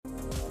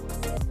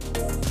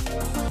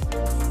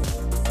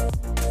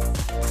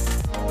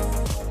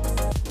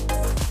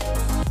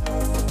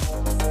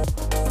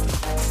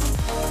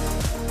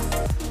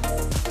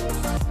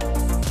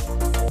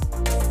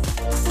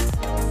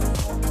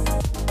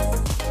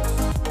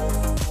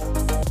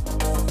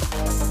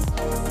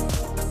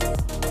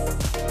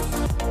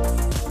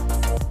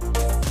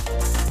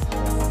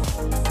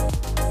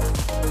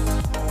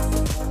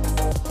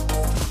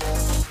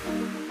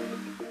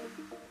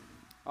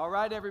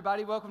right,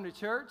 everybody, welcome to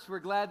church. We're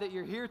glad that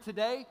you're here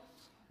today.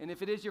 And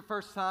if it is your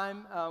first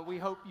time, we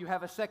hope you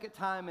have a second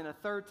time and a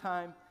third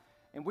time.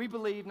 And we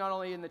believe not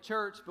only in the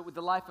church, but with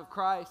the life of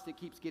Christ, it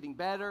keeps getting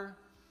better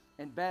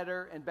and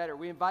better and better.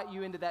 We invite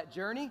you into that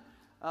journey.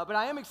 But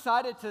I am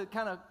excited to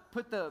kind of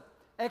put the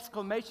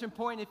exclamation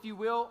point, if you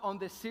will, on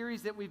this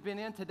series that we've been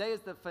in. Today is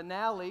the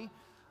finale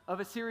of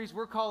a series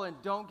we're calling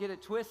Don't Get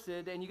It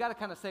Twisted. And you got to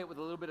kind of say it with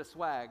a little bit of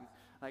swag.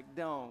 Like,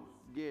 don't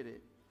get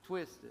it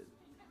twisted.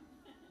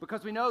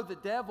 Because we know the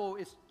devil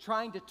is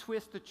trying to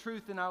twist the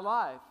truth in our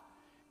life.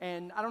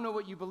 And I don't know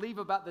what you believe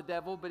about the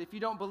devil, but if you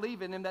don't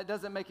believe in him, that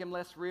doesn't make him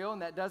less real, and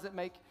that doesn't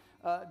make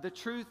the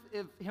truth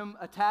of him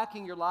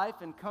attacking your life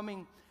and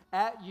coming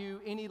at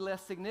you any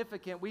less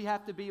significant. We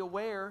have to be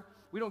aware.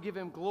 We don't give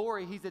him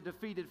glory. He's a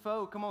defeated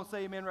foe. Come on,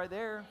 say amen right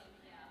there.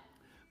 Yeah.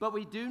 But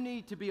we do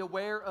need to be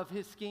aware of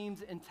his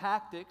schemes and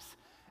tactics.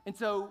 And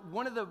so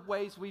one of the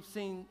ways we've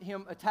seen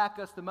him attack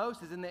us the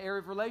most is in the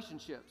area of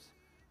relationships,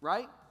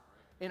 right?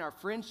 In our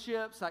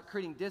friendships, like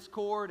creating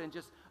discord and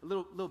just a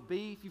little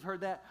beef. You've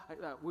heard that?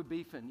 We're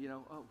beefing, you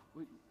know.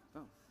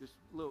 There's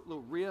a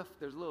little riff.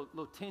 There's a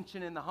little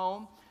tension in the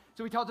home.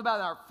 So we talked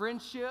about our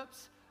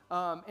friendships,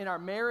 in our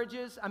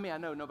marriages. I mean, I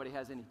know nobody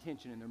has any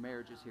tension in their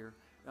marriages here.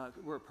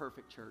 We're a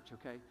perfect church,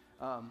 okay?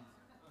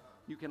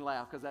 You can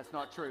laugh because that's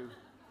not true.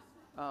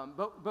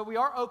 But we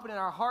are opening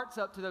our hearts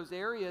up to those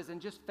areas and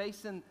just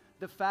facing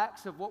the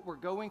facts of what we're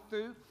going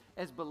through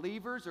as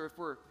believers, or if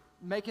we're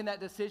making that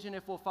decision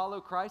if we'll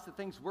follow Christ, the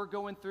things we're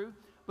going through,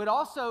 but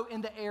also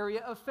in the area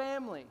of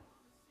family,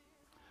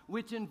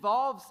 which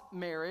involves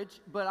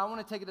marriage. But I want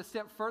to take it a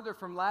step further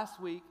from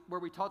last week where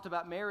we talked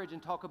about marriage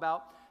and talk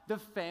about the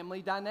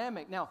family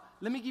dynamic. Now,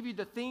 let me give you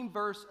the theme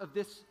verse of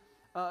this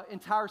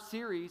entire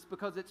series,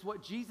 because it's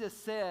what Jesus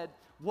said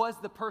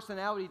was the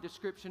personality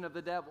description of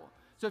the devil.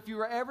 So if you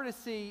were ever to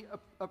see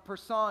a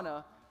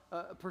persona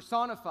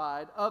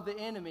personified of the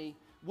enemy,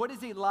 what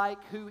is he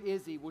like? Who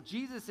is he? Well,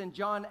 Jesus in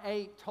John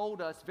 8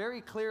 told us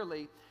very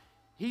clearly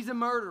he's a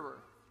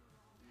murderer.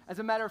 As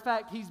a matter of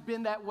fact, he's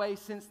been that way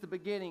since the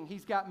beginning.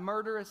 He's got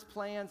murderous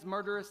plans,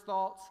 murderous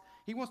thoughts.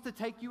 He wants to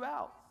take you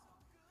out.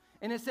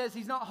 And it says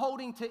he's not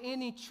holding to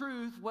any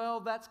truth.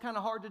 Well, that's kind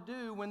of hard to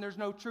do when there's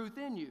no truth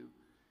in you.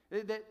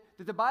 That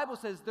the Bible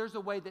says there's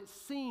a way that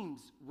seems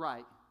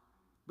right,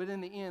 but in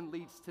the end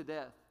leads to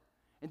death.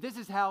 And this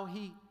is how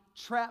he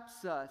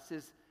traps us,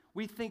 is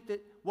we think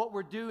that what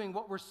we're doing,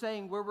 what we're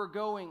saying, where we're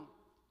going,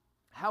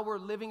 how we're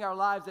living our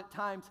lives at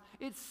times,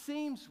 it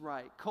seems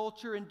right.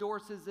 Culture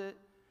endorses it.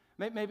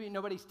 Maybe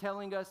nobody's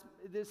telling us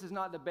this is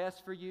not the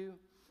best for you.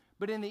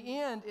 But in the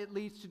end, it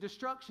leads to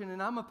destruction.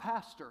 And I'm a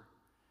pastor.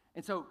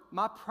 And so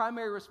my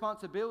primary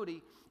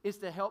responsibility is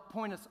to help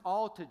point us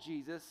all to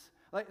Jesus.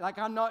 Like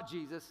I'm not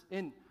Jesus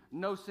in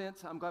no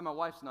sense. I'm glad my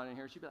wife's not in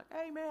here. She'd be like,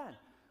 hey, man.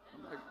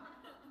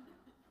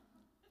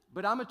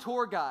 But I'm a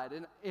tour guide,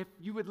 and if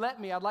you would let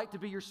me, I'd like to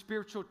be your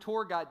spiritual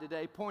tour guide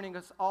today, pointing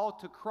us all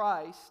to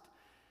Christ,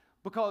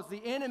 because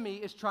the enemy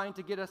is trying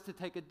to get us to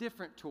take a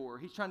different tour.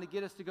 He's trying to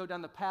get us to go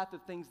down the path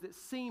of things that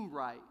seem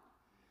right,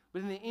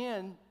 but in the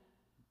end,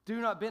 do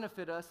not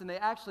benefit us, and they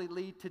actually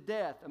lead to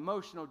death,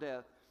 emotional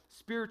death,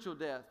 spiritual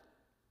death,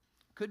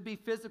 could be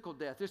physical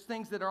death. There's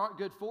things that aren't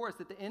good for us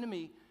that the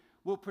enemy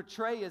will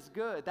portray as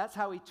good. That's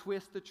how he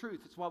twists the truth.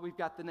 That's why we've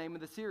got the name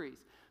of the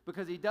series,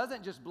 because he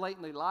doesn't just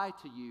blatantly lie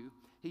to you.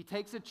 He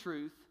takes a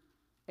truth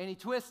and he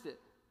twists it.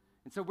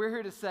 And so we're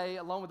here to say,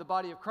 along with the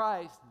body of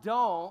Christ,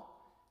 don't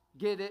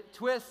get it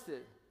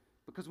twisted.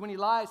 Because when he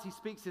lies, he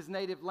speaks his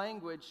native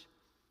language,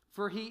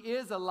 for he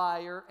is a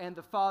liar and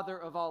the father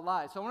of all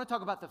lies. So I want to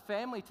talk about the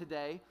family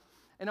today,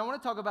 and I want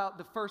to talk about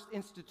the first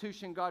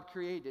institution God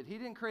created. He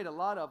didn't create a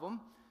lot of them.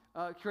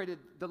 He created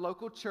the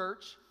local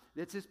church.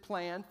 That's his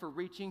plan for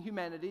reaching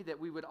humanity, that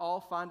we would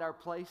all find our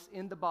place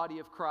in the body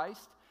of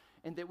Christ,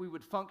 and that we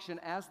would function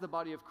as the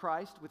body of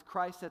Christ with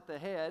Christ at the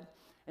head,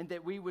 and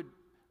that we would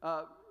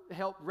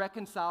help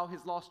reconcile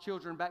his lost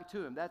children back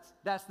to him.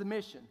 That's the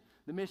mission.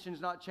 The mission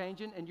is not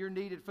changing, and you're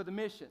needed for the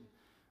mission.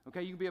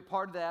 Okay, you can be a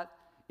part of that.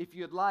 If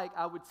you'd like,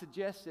 I would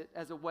suggest it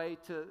as a way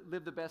to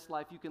live the best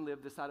life you can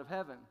live this side of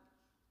heaven.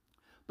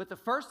 But the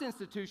first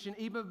institution,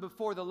 even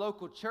before the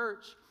local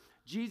church,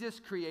 Jesus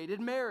created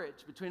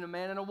marriage between a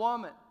man and a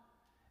woman.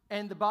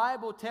 And the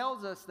Bible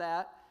tells us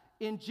that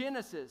in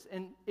Genesis.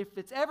 And if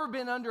it's ever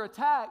been under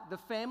attack, the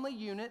family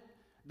unit,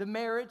 the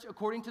marriage,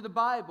 according to the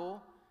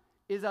Bible,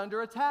 is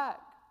under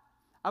attack.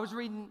 I was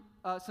reading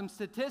some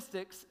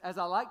statistics, as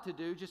I like to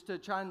do, just to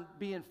try and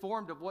be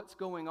informed of what's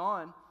going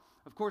on.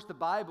 Of course, the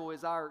Bible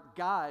is our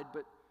guide,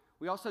 but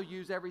we also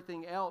use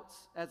everything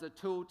else as a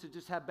tool to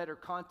just have better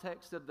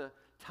context of the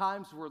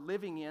times we're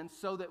living in,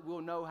 so that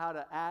we'll know how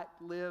to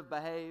act, live,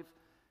 behave,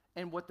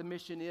 and what the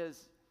mission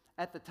is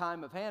at the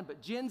time of hand.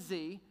 But Gen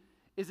Z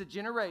is a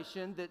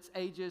generation that's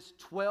ages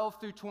 12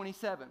 through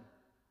 27.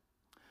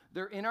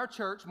 They're in our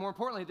church. More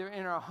importantly, they're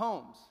in our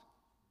homes,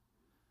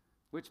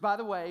 which, by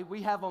the way,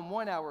 we have them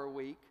 1 hour a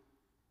week.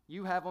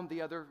 You have them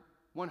the other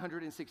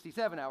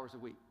 167 hours a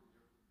week.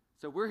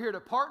 So we're here to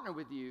partner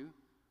with you,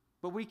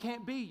 but we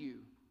can't be you.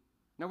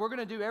 Now, we're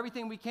going to do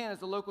everything we can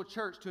as a local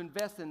church to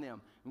invest in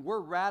them. And we're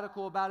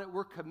radical about it.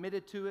 We're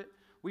committed to it.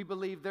 We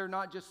believe they're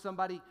not just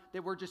somebody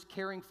that we're just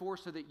caring for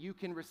so that you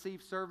can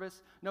receive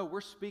service. No,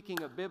 we're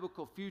speaking a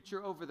biblical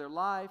future over their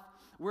life.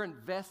 We're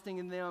investing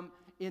in them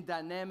in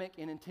dynamic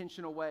and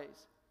intentional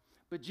ways.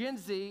 But Gen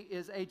Z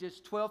is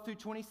ages 12 through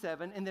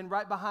 27, and then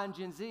right behind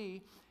Gen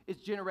Z is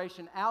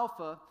Generation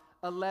Alpha,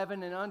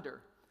 11 and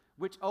under,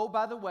 which, oh,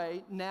 by the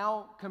way,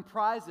 now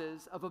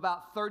comprises of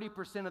about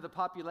 30% of the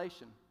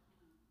population.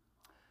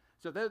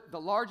 So they're the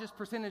largest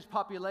percentage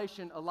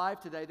population alive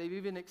today. They've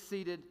even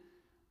exceeded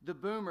the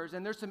boomers.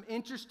 And there's some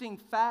interesting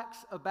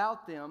facts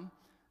about them.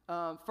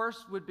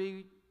 First would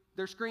be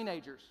they're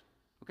screenagers.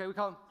 Okay, we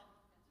call them?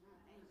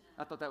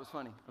 I thought that was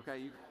funny.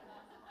 Okay,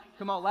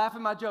 come on, laugh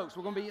at my jokes.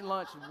 We're going to be eating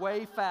lunch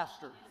way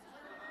faster.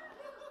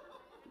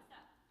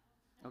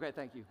 Okay,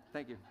 thank you.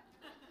 Thank you.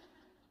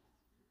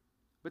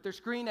 But they're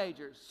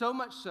screenagers. So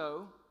much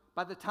so,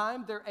 by the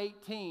time they're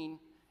 18,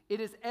 it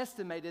is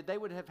estimated they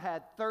would have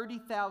had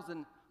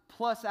 30,000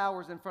 plus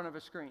hours in front of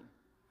a screen.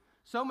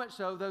 So much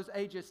so, those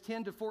ages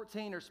 10 to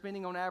 14 are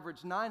spending on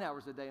average 9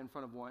 hours a day in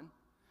front of one.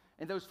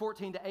 And those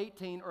 14 to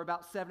 18 are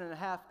about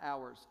 7.5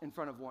 hours in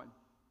front of one.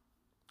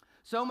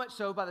 So much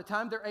so, by the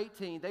time they're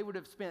 18, they would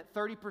have spent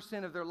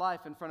 30% of their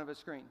life in front of a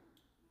screen.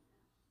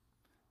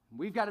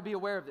 We've got to be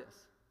aware of this.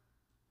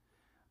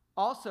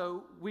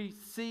 Also, we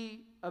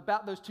see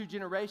about those two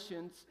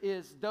generations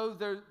is though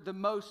they're the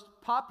most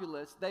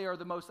populous, they are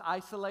the most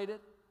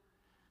isolated.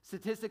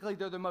 Statistically,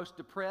 they're the most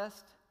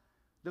depressed,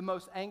 the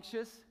most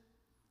anxious.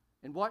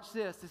 And watch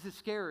this is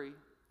scary.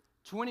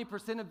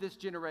 20% of this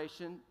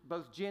generation,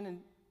 both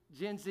Gen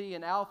Z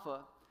and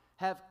Alpha,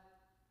 have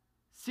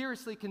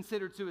seriously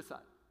considered suicide.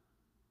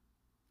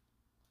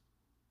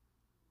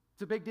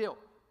 It's a big deal.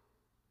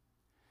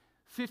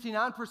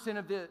 59%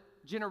 of the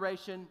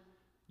generation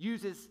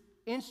uses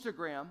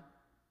Instagram,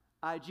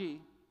 IG,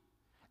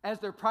 as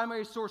their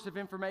primary source of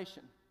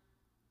information.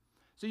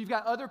 So you've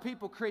got other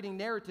people creating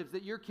narratives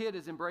that your kid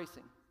is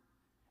embracing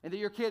and that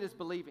your kid is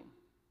believing.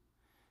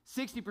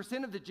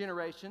 60% of the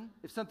generation,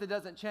 if something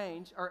doesn't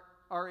change,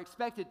 are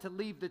expected to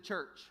leave the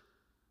church.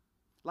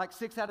 Like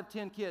 6 out of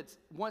 10 kids,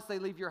 once they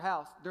leave your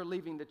house, they're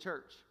leaving the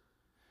church.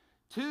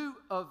 2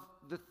 of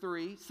the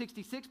 3,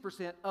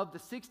 66% of the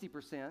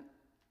 60%,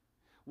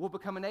 will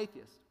become an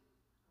atheist.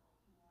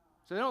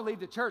 So they don't leave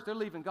the church, they're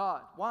leaving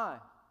God. Why?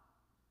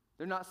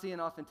 They're not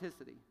seeing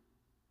authenticity.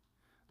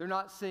 They're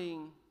not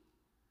seeing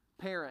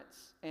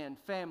parents and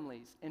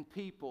families and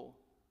people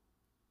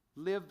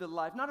live the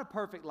life, not a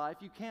perfect life,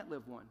 you can't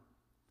live one,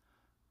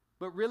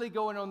 but really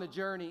going on the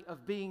journey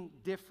of being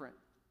different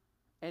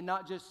and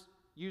not just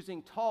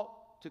using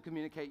talk to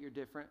communicate you're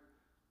different,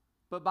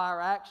 but by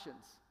our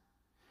actions.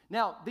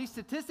 Now, these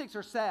statistics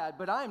are sad,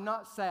 but I am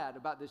not sad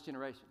about this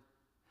generation.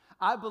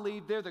 I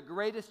believe they're the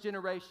greatest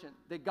generation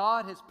that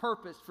God has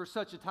purposed for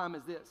such a time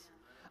as this.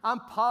 I'm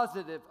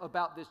positive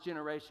about this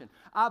generation.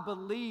 I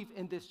believe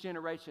in this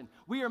generation.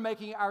 We are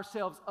making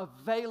ourselves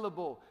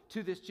available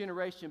to this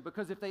generation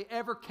because if they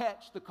ever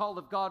catch the call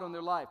of God on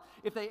their life,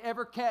 if they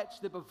ever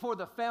catch that before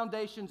the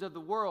foundations of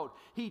the world,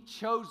 He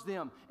chose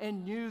them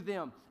and knew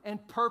them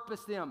and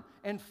purposed them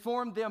and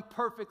formed them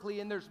perfectly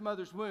in their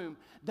mother's womb,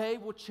 they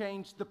will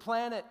change the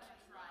planet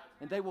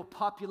and they will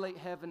populate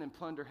heaven and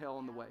plunder hell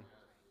on the way.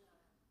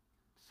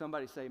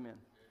 Somebody say amen.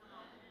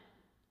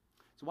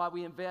 It's why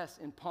we invest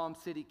in Palm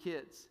City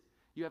kids.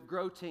 You have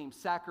grow teams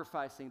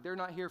sacrificing. They're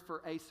not here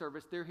for a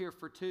service. They're here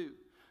for 2.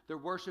 They're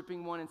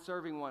worshiping one and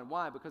serving one.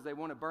 Why? Because they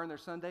want to burn their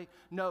Sunday?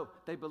 No,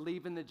 they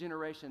believe in the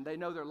generation. They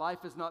know their life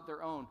is not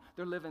their own.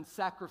 They're living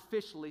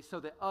sacrificially so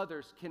that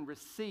others can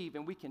receive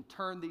and we can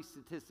turn these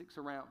statistics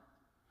around.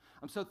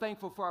 I'm so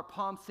thankful for our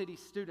Palm City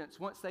students.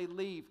 Once they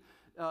leave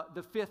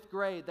the 5th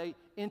grade, they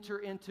enter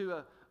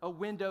into a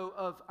window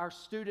of our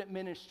student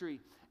ministry,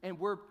 and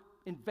we're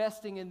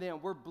investing in them.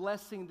 We're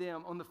blessing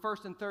them. On the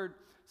 1st and 3rd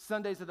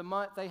Sundays of the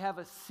month, they have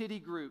a city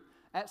group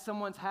at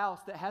someone's house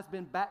that has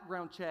been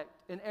background checked,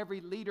 and every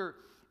leader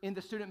in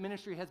the student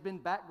ministry has been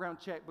background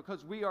checked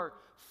because we are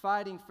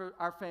fighting for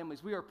our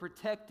families. We are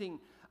protecting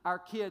our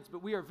kids,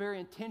 but we are very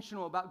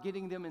intentional about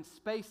getting them in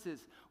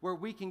spaces where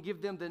we can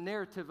give them the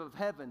narrative of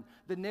heaven,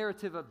 the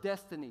narrative of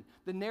destiny,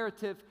 the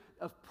narrative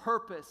of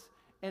purpose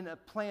and a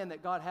plan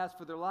that God has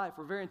for their life.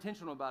 We're very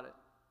intentional about it.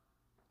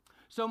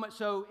 So much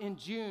so, in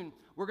June,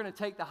 we're going to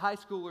take the high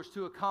schoolers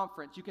to a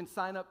conference. You can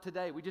sign up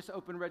today. We just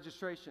opened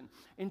registration.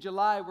 In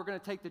July, we're going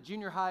to take the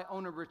junior high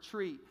on a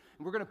retreat.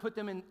 And we're going to put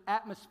them in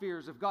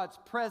atmospheres of God's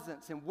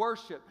presence and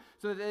worship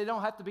so that they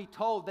don't have to be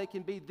told they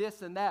can be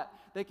this and that.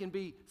 They can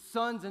be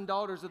sons and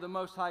daughters of the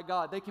Most High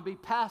God. They can be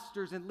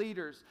pastors and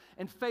leaders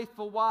and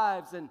faithful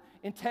wives and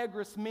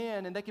integrous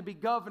men. And they can be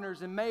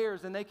governors and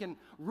mayors. And they can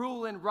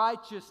rule in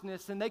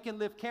righteousness. And they can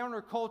live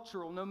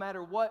countercultural no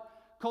matter what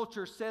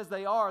culture says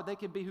they are. They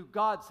can be who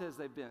God says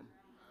they've been.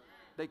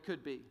 They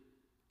could be.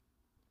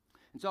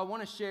 And so I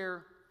want to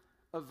share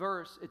a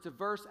verse. It's a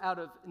verse out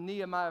of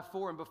Nehemiah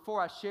 4. And before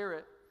I share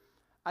it,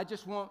 I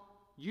just want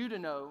you to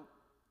know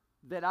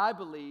that I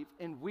believe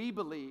and we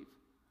believe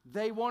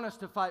they want us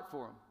to fight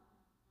for them.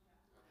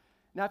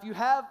 Now, if you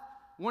have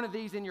one of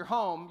these in your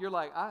home, you're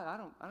like, I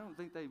don't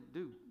think they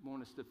do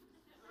want us to.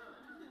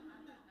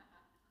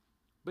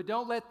 But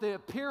don't let the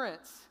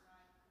appearance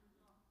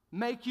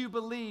make you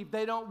believe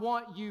they don't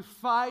want you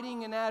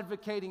fighting and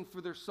advocating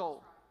for their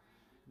soul.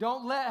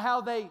 Don't let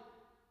how they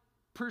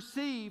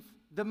perceive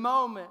the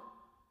moment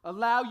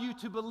allow you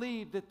to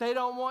believe that they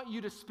don't want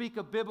you to speak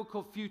a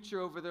biblical future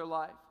over their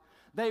life.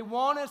 They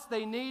want us,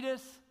 they need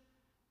us,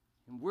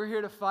 and we're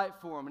here to fight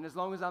for them. And as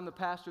long as I'm the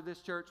pastor of this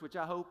church, which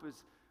I hope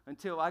is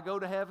until I go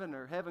to heaven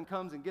or heaven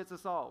comes and gets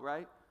us all,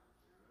 right?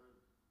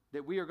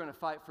 That we are going to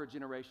fight for a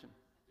generation.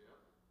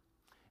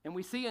 And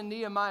we see in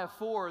Nehemiah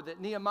 4 that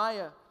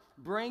Nehemiah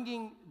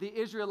bringing the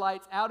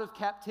Israelites out of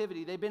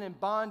captivity. They've been in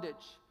bondage,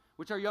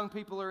 which our young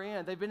people are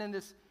in. They've been in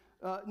this,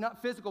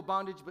 not physical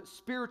bondage, but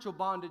spiritual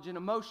bondage and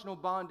emotional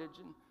bondage.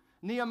 And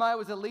Nehemiah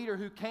was a leader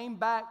who came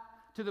back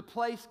to the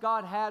place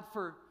God had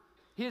for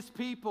his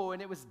people,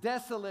 and it was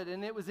desolate,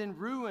 and it was in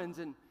ruins.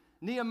 And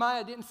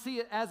Nehemiah didn't see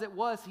it as it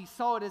was. He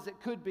saw it as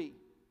it could be.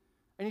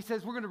 And he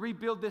says, we're going to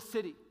rebuild this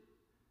city.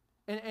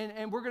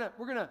 And we're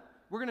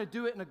going to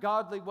do it in a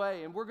godly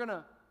way. And we're going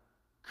to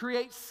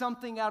create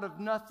something out of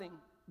nothing.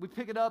 We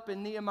pick it up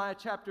in Nehemiah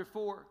chapter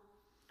 4.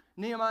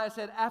 Nehemiah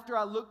said, after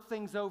I looked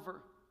things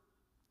over,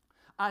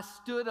 I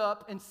stood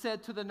up and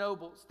said to the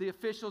nobles, the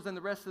officials, and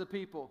the rest of the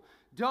people,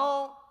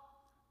 don't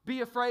be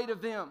afraid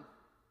of them.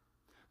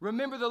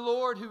 Remember the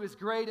Lord who is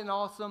great and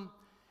awesome,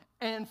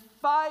 and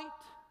fight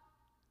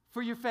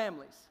for your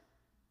families.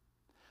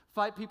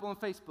 Fight people on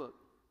Facebook.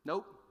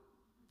 Nope,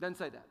 doesn't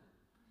say that.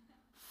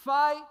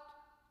 Fight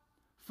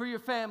for your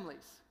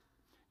families,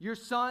 your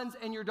sons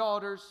and your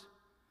daughters,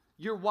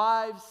 your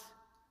wives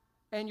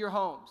and your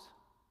homes.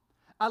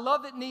 I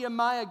love that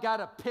Nehemiah got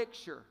a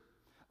picture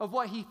of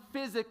what he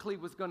physically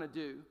was going to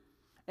do.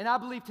 And I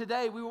believe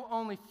today we will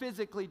only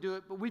physically do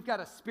it, but we've got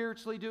to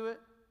spiritually do it.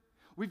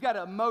 We've got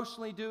to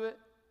emotionally do it.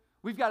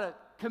 We've got to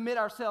commit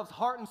ourselves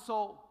heart and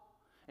soul.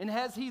 And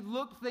as he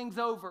looked things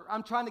over,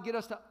 I'm trying to get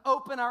us to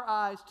open our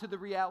eyes to the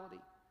reality.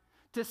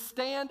 To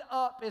stand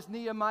up as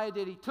Nehemiah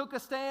did. He took a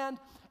stand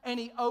and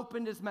he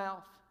opened his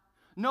mouth.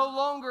 No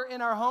longer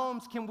in our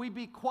homes can we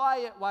be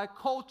quiet while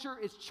culture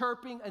is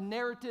chirping a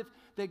narrative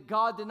that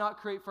God did not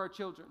create for our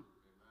children.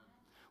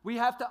 We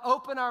have to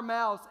open our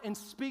mouths and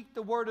speak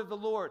the word of the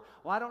Lord.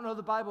 Well, I don't know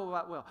the Bible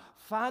that well.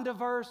 Find a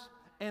verse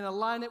and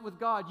align it with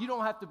God. You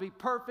don't have to be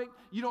perfect.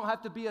 You don't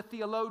have to be a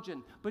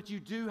theologian. But you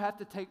do have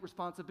to take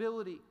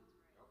responsibility.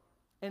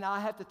 And I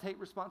have to take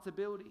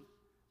responsibility.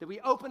 That we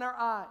open our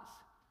eyes.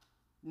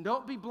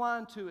 Don't be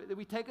blind to it. That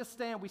we take a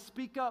stand. We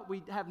speak up.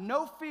 We have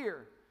no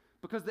fear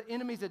because the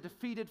enemy's a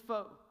defeated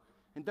foe.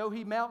 And though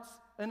he mounts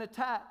an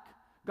attack,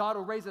 God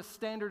will raise a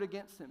standard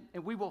against him.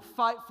 And we will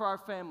fight for our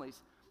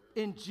families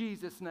in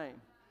Jesus'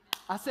 name.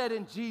 I said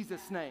in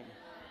Jesus' name.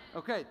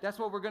 Okay, that's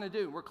what we're going to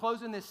do. We're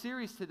closing this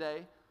series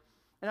today.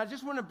 And I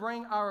just want to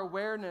bring our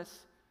awareness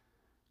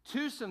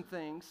to some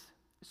things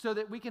so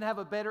that we can have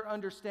a better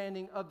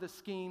understanding of the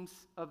schemes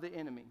of the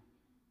enemy.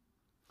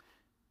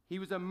 He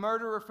was a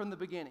murderer from the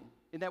beginning.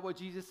 Isn't that what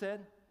Jesus said?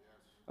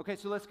 Yes. Okay,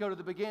 so let's go to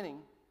the beginning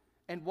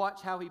and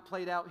watch how he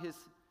played out his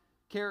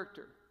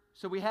character.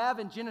 So we have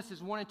in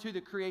Genesis 1 and 2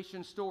 the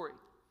creation story.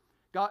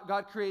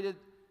 God created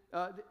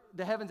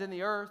the heavens and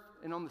the earth,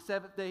 and on the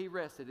seventh day he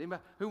rested.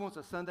 Anybody, who wants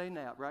a Sunday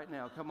nap right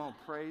now? Come on,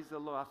 praise the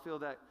Lord. I feel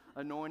that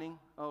anointing.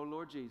 Oh,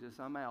 Lord Jesus,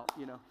 I'm out,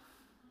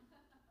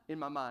 in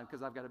my mind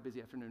because I've got a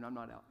busy afternoon. I'm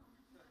not out.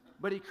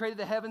 But he created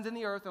the heavens and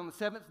the earth. On the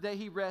seventh day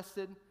he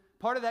rested.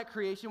 Part of that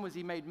creation was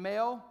he made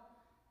male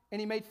and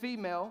he made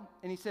female,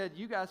 and he said,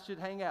 you guys should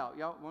hang out.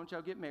 Why don't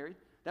y'all get married?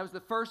 That was the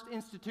first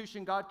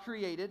institution God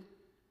created.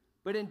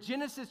 But in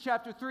Genesis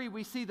chapter 3,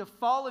 we see the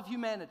fall of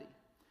humanity,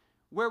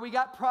 where we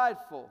got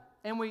prideful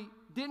and we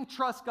didn't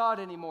trust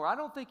God anymore. I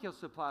don't think he'll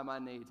supply my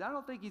needs. I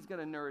don't think he's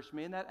going to nourish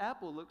me. And that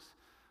apple looks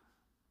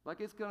like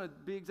it's going to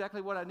be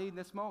exactly what I need in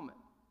this moment.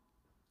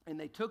 And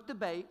they took the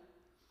bait,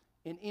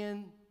 and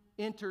in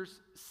enters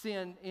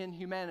sin in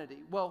humanity.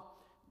 Well,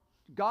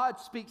 God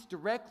speaks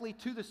directly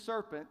to the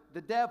serpent,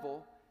 the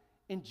devil,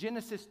 in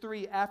Genesis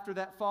 3 after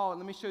that fall. And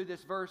let me show you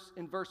this verse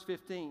in verse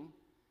 15.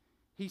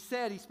 He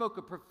spoke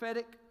a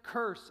prophetic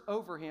curse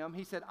over him.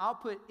 He said, I'll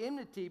put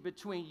enmity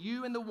between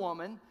you and the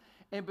woman,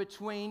 and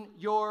between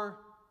your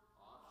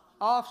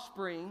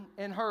offspring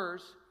and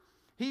hers.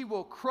 He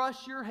will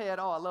crush your head.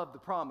 Oh, I love the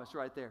promise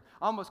right there.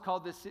 I almost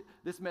called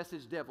this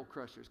message Devil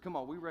Crushers. Come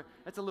on,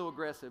 that's a little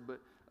aggressive, but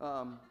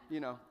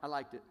I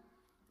liked it.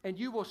 And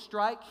you will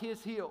strike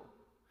his heel.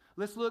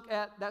 Let's look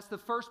at, that's the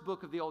first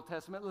book of the Old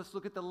Testament. Let's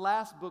look at the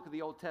last book of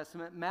the Old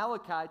Testament,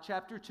 Malachi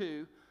chapter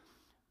 2.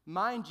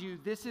 Mind you,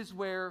 this is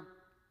where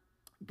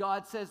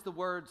God says the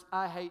words,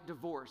 I hate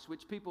divorce,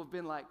 which people have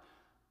been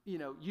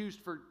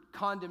used for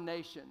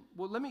condemnation.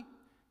 Well,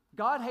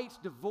 God hates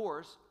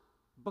divorce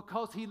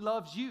because he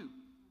loves you.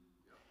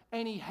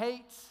 And he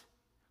hates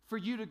for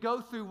you to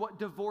go through what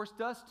divorce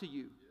does to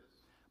you.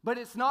 But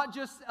it's not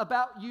just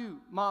about you,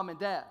 mom and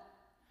dad.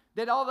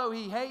 That although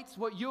he hates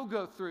what you'll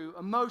go through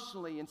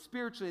emotionally and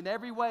spiritually in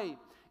every way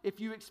if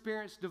you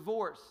experience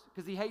divorce,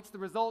 because he hates the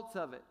results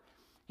of it,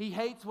 He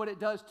hates what it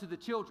does to the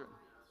children.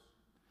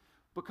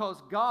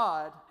 Because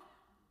God,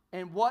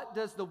 and what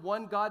does the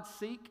one God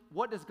seek?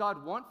 What does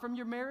God want from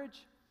your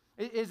marriage?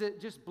 Is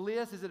it just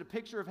bliss? Is it a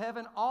picture of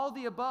heaven? All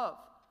the above.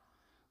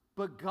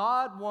 But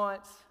God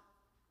wants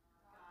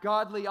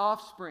godly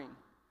offspring.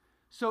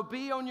 So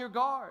be on your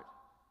guard.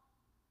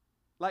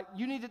 Like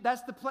you need to,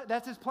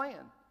 that's his plan.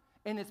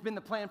 And it's been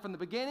the plan from the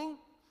beginning,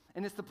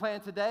 and it's the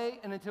plan today,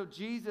 and until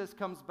Jesus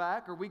comes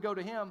back or we go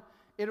to him,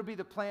 it'll be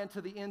the plan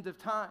to the end of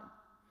time.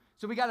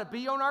 So we got to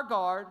be on our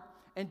guard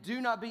and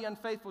do not be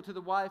unfaithful to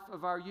the wife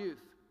of our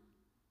youth.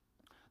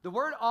 The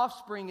word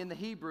offspring in the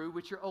Hebrew,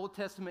 which your Old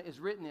Testament is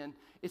written in,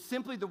 is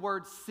simply the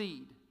word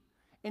seed.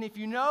 And if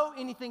you know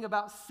anything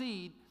about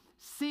seed,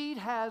 seed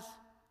has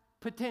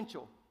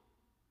potential.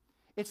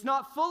 It's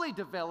not fully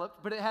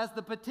developed, but it has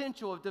the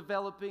potential of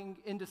developing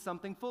into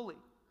something fully.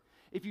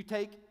 If you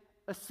take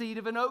a seed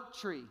of an oak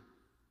tree,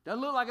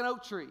 doesn't look like an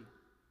oak tree,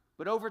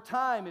 but over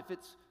time, if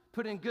it's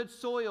put in good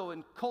soil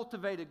and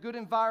cultivated, good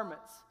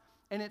environments,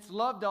 and it's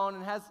loved on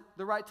and has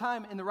the right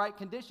time and the right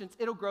conditions,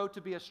 it'll grow to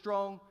be a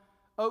strong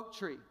oak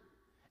tree.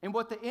 And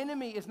what the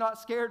enemy is not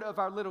scared of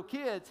our little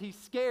kids, he's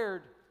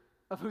scared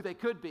of who they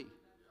could be.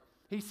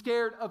 He's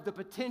scared of the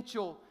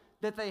potential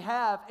that they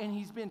have, and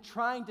he's been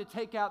trying to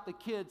take out the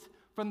kids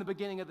from the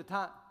beginning of the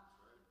time.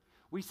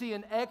 We see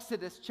in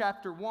Exodus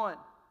chapter 1,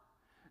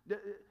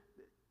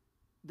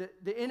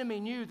 the enemy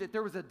knew that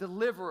there was a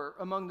deliverer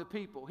among the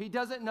people. He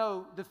doesn't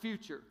know the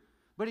future,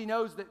 but he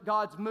knows that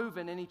God's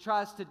moving, and he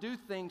tries to do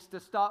things to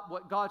stop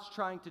what God's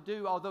trying to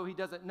do, although he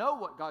doesn't know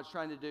what God's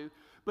trying to do,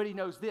 but he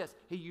knows this: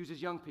 he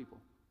uses young people.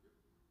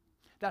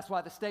 That's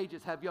why the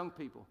stages have young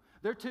people.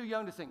 They're too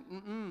young to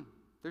sing.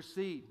 They're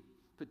seed,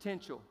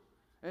 potential,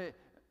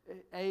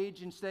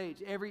 age and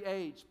stage, every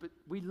age. But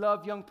we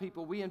love young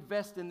people. We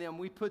invest in them.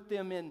 We put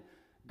them in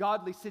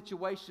godly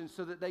situations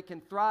so that they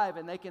can thrive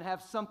and they can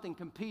have something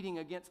competing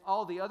against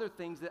all the other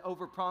things that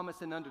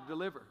overpromise and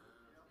underdeliver.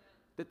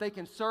 That they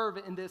can serve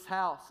in this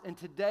house and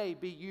today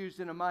be used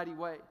in a mighty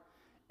way.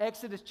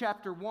 Exodus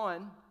chapter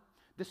 1,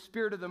 the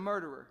spirit of the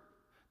murderer,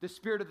 the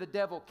spirit of the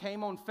devil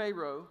came on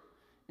Pharaoh.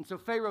 And so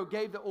Pharaoh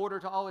gave the order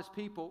to all his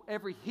people: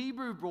 every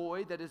Hebrew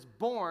boy that is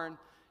born,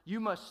 you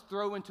must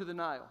throw into the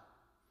Nile.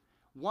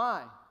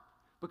 Why?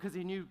 Because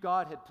he knew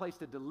God had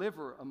placed a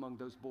deliverer among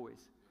those boys.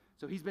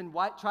 So he's been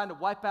trying to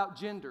wipe out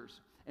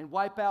genders and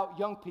wipe out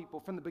young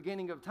people from the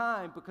beginning of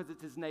time because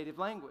it's his native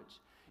language.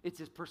 It's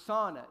his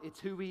persona.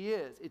 It's who he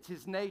is. It's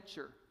his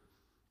nature.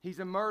 He's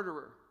a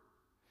murderer.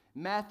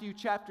 Matthew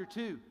chapter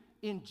 2.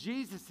 In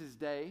Jesus'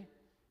 day,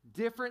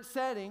 different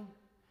setting,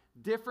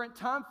 different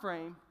time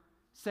frame,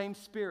 same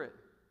spirit.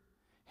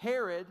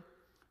 Herod,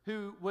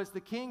 who was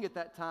the king at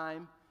that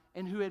time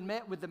and who had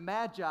met with the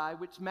Magi,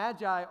 which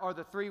Magi are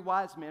the three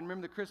wise men.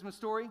 Remember the Christmas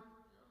story?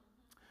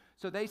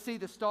 So they see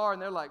the star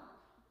and they're like,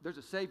 there's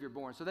a Savior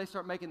born. So they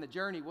start making the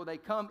journey. Well, they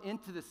come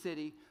into the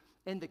city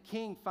and the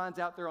king finds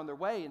out they're on their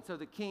way. And so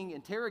the king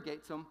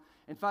interrogates them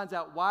and finds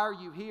out, why are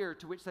you here?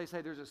 To which they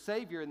say, there's a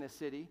Savior in this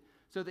city.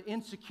 So the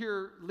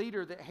insecure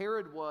leader that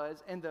Herod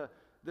was, and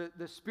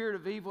the spirit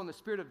of evil and the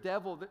spirit of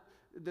devil,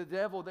 the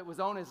devil that was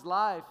on his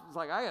life, was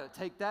like, I got to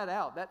take that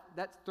out.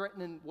 That's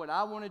threatening what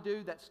I want to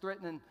do. That's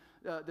threatening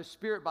the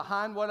spirit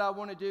behind what I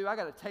want to do. I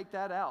got to take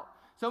that out.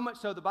 So much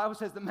so the Bible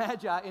says the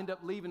Magi end up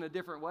leaving a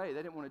different way.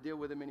 They didn't want to deal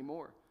with him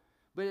anymore.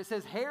 But it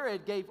says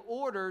Herod gave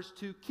orders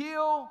to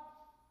kill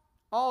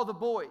all the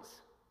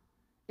boys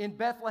in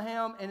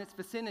Bethlehem and its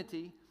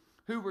vicinity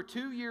who were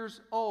 2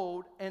 years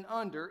old and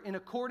under, in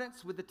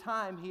accordance with the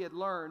time he had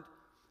learned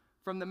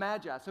from the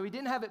Magi. So he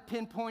didn't have it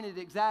pinpointed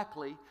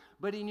exactly,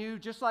 but he knew,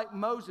 just like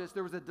Moses,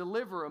 there was a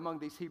deliverer among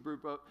these Hebrew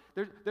folks.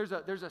 There's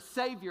a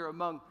Savior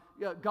among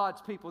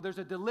God's people. There's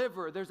a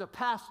deliverer. There's a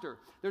pastor.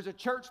 There's a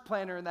church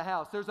planner in the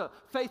house. There's a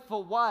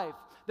faithful wife.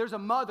 There's a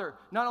mother,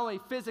 not only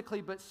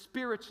physically, but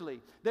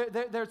spiritually.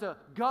 There's a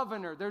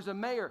governor. There's a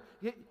mayor.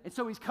 And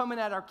so he's coming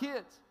at our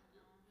kids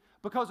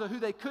because of who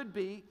they could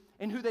be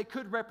and who they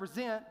could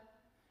represent.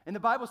 And the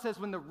Bible says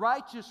when the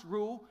righteous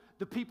rule,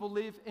 the people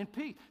live in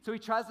peace. So he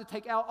tries to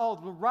take out all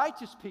the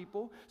righteous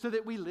people so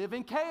that we live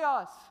in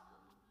chaos.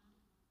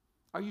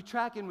 Are you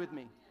tracking with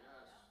me?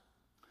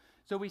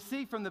 So we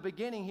see from the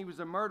beginning he was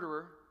a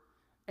murderer,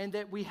 and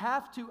that we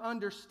have to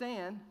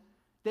understand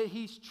that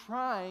he's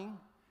trying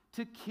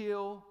to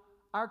kill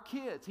our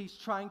kids. He's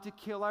trying to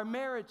kill our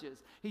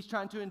marriages. He's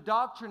trying to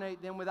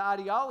indoctrinate them with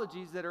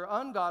ideologies that are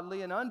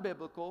ungodly and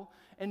unbiblical,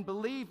 and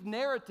believe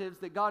narratives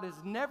that God has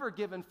never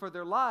given for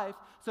their life,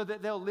 so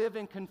that they'll live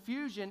in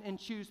confusion and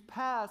choose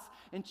paths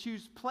and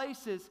choose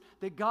places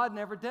that God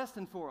never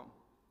destined for them.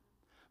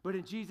 But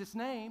in Jesus'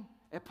 name,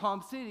 at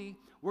Palm City,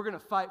 we're going to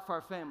fight for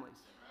our families.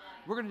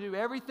 We're going to do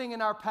everything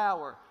in our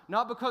power,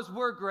 not because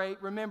we're great.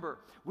 Remember,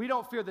 we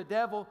don't fear the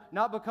devil,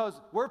 not because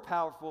we're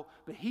powerful,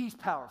 but he's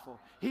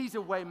powerful. He's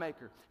a way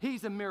maker.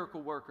 He's a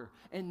miracle worker.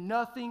 And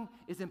nothing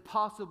is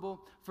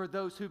impossible for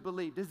those who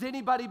believe. Does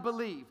anybody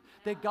believe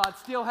that God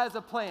still has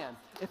a plan?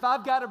 If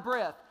I've got a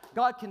breath,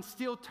 God can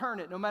still turn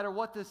it, no matter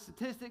what the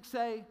statistics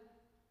say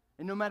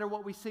and no matter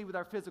what we see with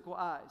our physical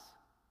eyes.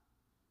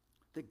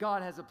 that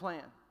God has a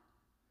plan.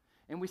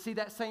 And we see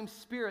that same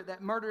spirit,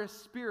 that murderous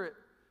spirit,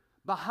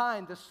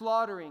 behind the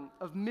slaughtering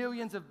of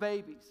millions of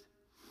babies.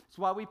 That's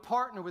why we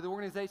partner with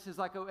organizations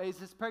like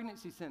Oasis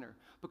Pregnancy Center,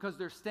 because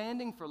they're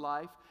standing for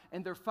life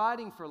and they're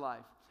fighting for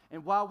life.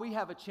 And while we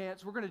have a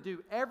chance, we're going to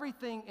do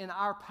everything in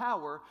our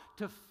power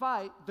to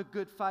fight the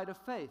good fight of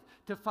faith.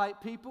 To fight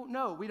people?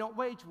 No, we don't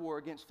wage war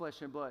against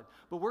flesh and blood.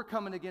 But we're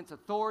coming against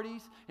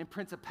authorities and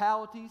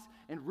principalities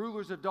and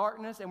rulers of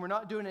darkness, and we're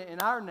not doing it in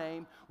our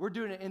name. We're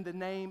doing it in the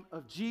name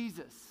of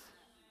Jesus.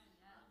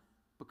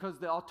 Because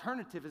the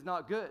alternative is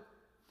not good.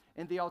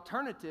 And the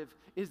alternative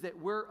is that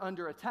we're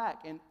under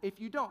attack. And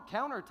if you don't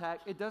counterattack,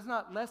 it does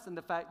not lessen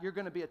the fact you're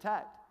going to be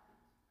attacked.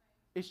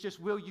 It's just,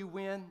 will you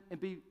win and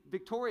be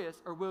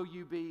victorious, or will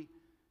you be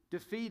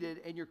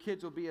defeated and your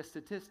kids will be a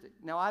statistic?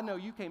 Now, I know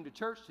you came to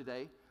church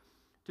today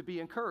to be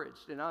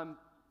encouraged, and I'm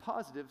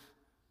positive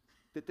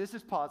that this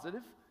is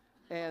positive,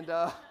 and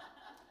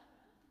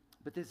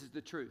but this is the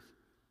truth.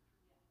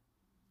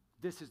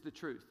 This is the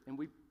truth, and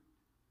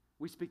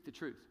we speak the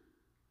truth.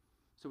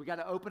 So we got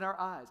to open our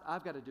eyes.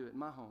 I've got to do it in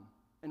my home,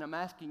 and I'm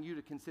asking you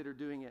to consider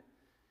doing it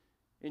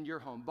in your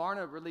home.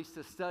 Barna released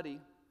a study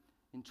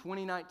in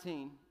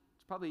 2019.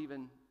 It's probably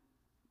even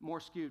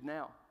more skewed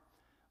now.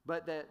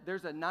 But that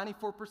there's a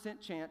 94%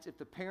 chance, if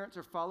the parents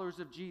are followers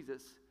of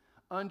Jesus,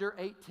 under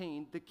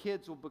 18, the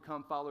kids will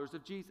become followers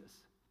of Jesus.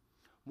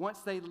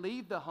 Once they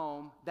leave the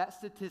home, that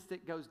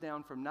statistic goes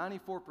down from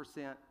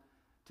 94%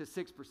 to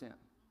 6%.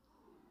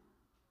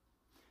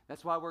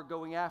 That's why we're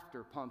going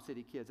after Palm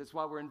City kids. That's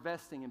why we're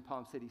investing in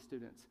Palm City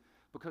students,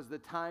 because the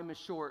time is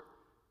short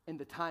and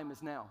the time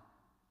is now.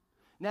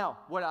 Now,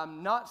 what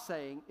I'm not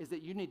saying is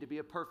that you need to be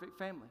a perfect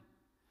family,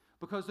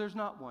 because there's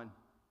not one.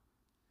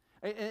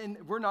 And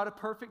we're not a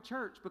perfect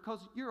church because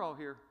you're all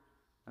here.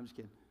 I'm just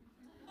kidding.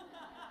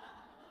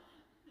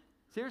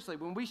 Seriously,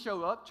 when we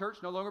show up, church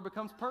no longer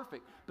becomes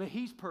perfect, but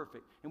He's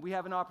perfect. And we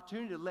have an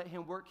opportunity to let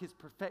Him work His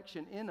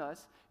perfection in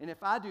us. And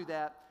if I do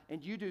that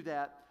and you do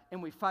that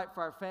and we fight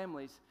for our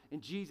families, in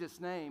Jesus'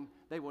 name,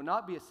 they will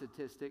not be a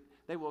statistic.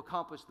 They will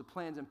accomplish the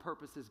plans and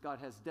purposes God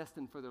has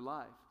destined for their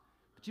life.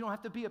 But you don't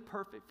have to be a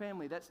perfect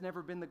family. That's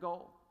never been the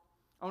goal.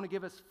 I want to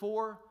give us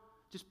 4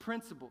 just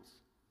principles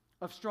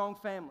of strong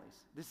families.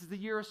 This is the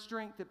year of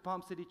strength at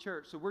Palm City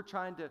Church. So we're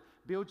trying to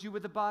build you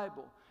with the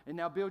Bible and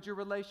now build your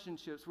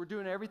relationships. We're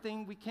doing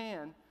everything we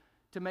can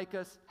to make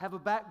us have a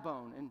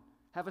backbone and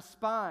have a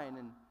spine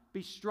and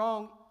be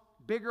strong,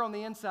 bigger on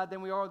the inside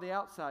than we are on the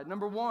outside.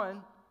 Number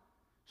 1,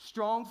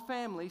 strong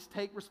families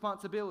take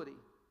responsibility.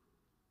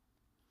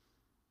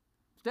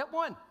 Step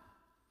 1,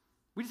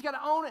 we just got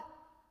to own it.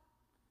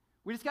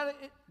 We just got to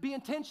be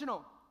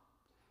intentional.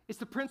 It's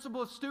the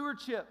principle of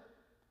stewardship.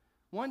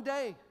 One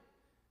day,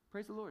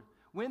 praise the Lord,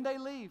 when they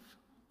leave,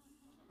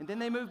 and then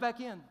they move back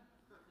in,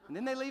 and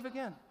then they leave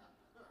again.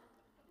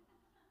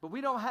 But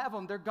we don't have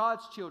them. They're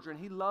God's children.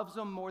 He loves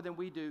them more than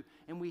we do,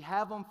 and we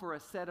have them for a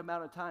set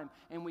amount of time,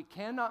 and we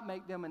cannot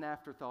make them an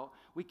afterthought.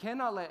 We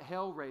cannot let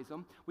hell raise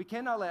them. We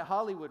cannot let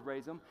Hollywood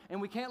raise them,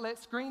 and we can't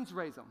let screens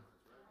raise them.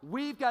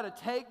 We've got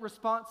to take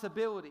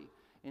responsibility,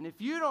 and if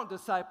you don't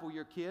disciple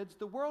your kids,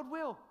 the world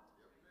will.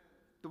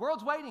 The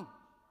world's waiting.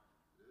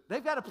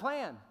 They've got a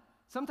plan,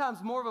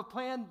 sometimes more of a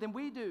plan than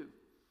we do.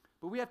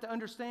 But we have to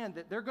understand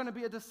that they're going to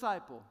be a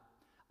disciple,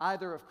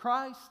 either of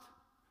Christ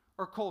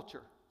or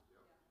culture.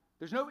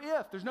 There's no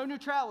if, there's no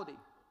neutrality.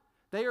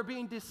 They are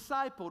being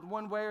discipled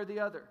one way or the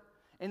other.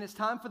 And it's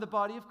time for the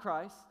body of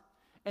Christ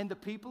and the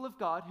people of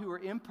God who are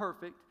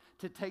imperfect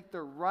to take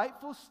their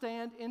rightful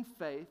stand in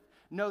faith,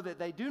 know that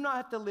they do not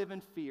have to live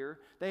in fear,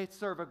 they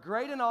serve a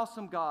great and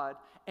awesome God,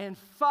 and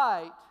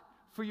fight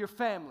for your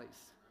families.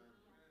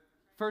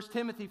 1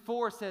 Timothy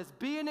 4 says,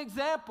 be an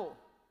example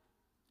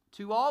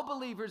to all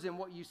believers in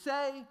what you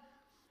say,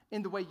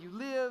 in the way you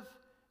live,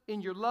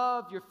 in your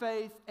love, your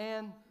faith,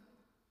 and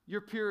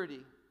your purity.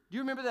 Do you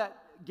remember that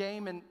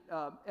game in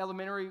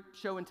elementary,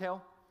 show and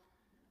tell?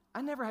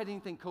 I never had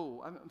anything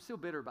cool. I'm still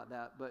bitter about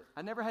that, but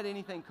I never had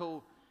anything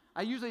cool.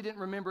 I usually didn't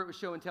remember it was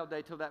show and tell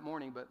day till that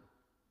morning, but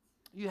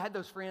you had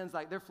those friends,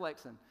 like they're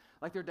flexing.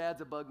 Like their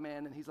dad's a bug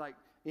man, and he's like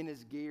in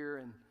his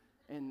gear,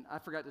 and I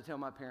forgot to tell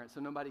my parents,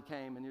 so nobody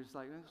came, and you're just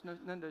like, there's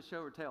nothing to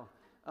show or tell.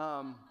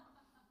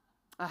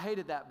 I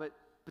hated that, but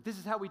this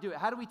is how we do it.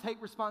 How do we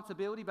take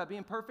responsibility? By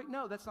being perfect?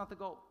 No, that's not the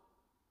goal.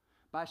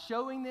 By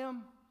showing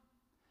them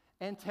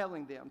and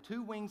telling them,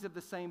 2 wings of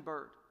the same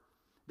bird.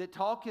 That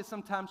talk is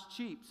sometimes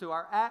cheap, so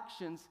our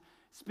actions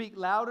speak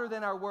louder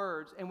than our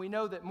words, and we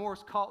know that more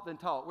is caught than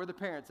taught. Where the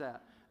parents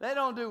at? They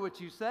don't do what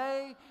you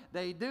say,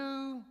 they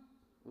do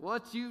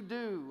what you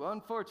do,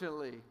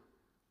 unfortunately.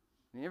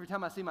 And every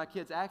time I see my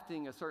kids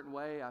acting a certain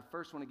way, I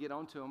first want to get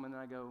onto them, and then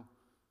I go,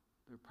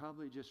 they're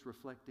probably just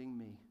reflecting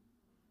me.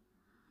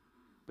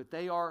 But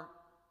they are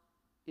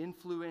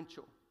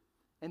influential,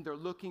 and they're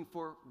looking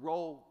for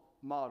role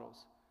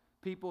models.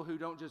 People who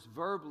don't just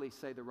verbally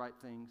say the right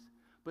things,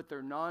 but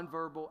their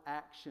nonverbal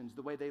actions,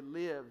 the way they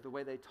live, the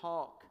way they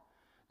talk,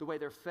 the way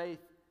their faith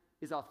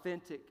is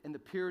authentic, and the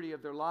purity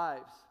of their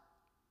lives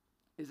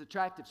is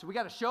attractive. So we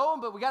got to show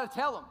them, but we got to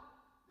tell them.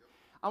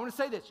 I want to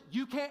say this.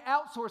 You can't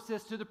outsource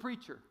this to the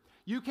preacher.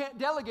 You can't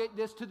delegate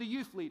this to the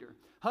youth leader.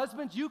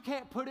 Husbands, you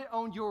can't put it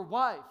on your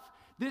wife.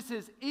 This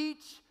is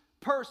each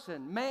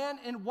person, man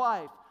and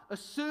wife,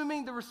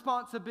 assuming the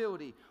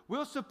responsibility.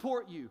 We'll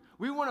support you.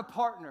 We want to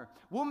partner.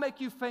 We'll make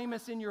you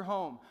famous in your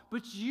home.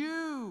 But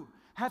you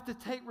have to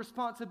take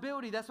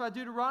responsibility. That's why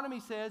Deuteronomy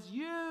says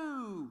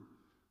you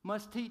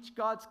must teach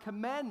God's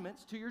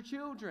commandments to your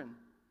children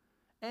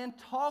and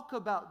talk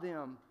about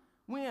them.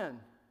 When?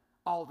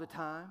 All the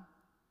time.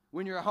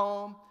 When you're at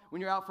home,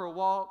 when you're out for a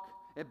walk,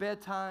 at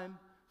bedtime,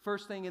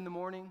 first thing in the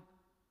morning.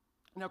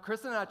 Now,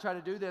 Kristen and I try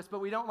to do this, but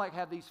we don't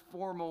have these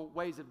formal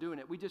ways of doing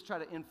it. We just try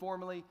to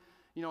informally,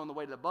 on the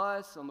way to the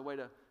bus, on the way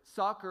to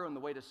soccer, on the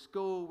way to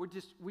school.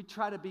 We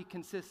try to be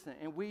consistent,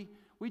 and we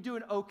do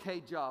an okay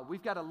job.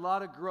 We've got a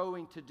lot of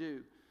growing to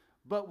do.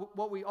 But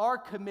what we are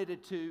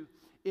committed to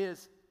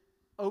is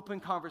open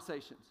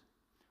conversations.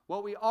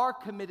 What we are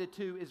committed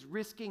to is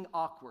risking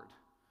awkward.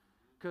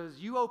 Because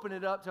you open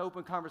it up to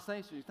open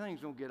conversations,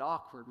 things don't get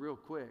awkward real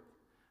quick.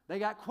 They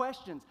got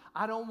questions.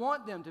 I don't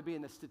want them to be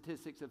in the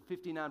statistics of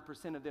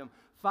 59% of them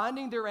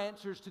finding their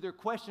answers to their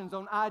questions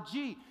on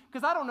IG,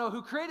 because I don't know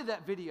who created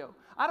that video.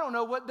 I don't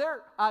know what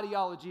their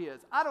ideology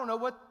is. I don't know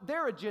what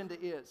their agenda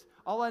is.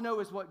 All I know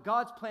is what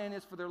God's plan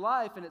is for their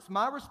life, and it's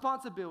my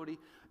responsibility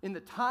in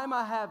the time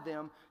I have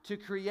them to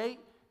create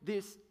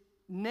this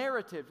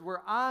narrative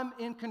where I'm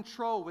in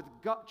control with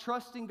God,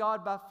 trusting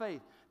God by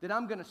faith, that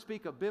I'm going to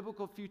speak a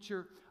biblical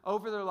future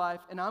over their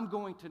life, and I'm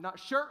going to not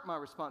shirk my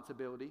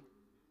responsibility.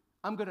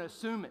 I'm going to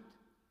assume it.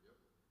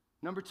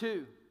 Number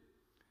 2,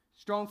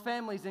 strong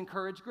families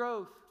encourage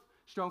growth.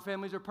 Strong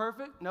families are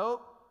perfect?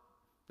 Nope.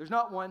 There's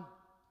not one.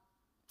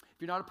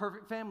 If you're not a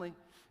perfect family,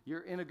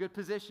 you're in a good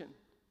position.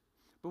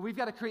 But we've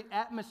got to create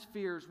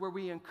atmospheres where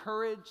we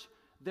encourage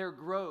their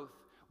growth.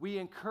 We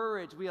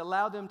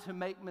allow them to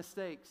make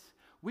mistakes.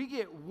 We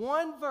get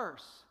one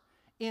verse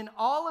in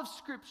all of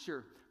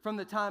Scripture from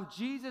the time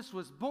Jesus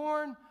was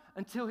born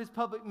until his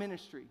public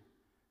ministry.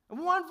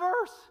 One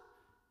verse.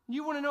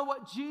 You want to know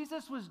what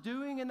Jesus was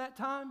doing in that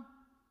time?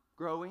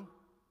 Growing.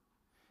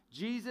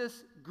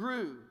 Jesus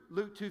grew,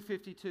 Luke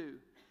 2:52,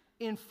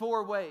 in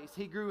 4 ways.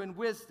 He grew in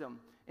wisdom,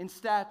 in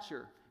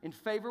stature, in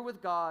favor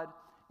with God,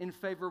 in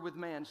favor with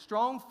man.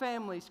 Strong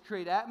families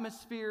create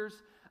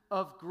atmospheres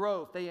of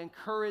growth. They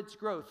encourage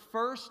growth.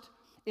 First,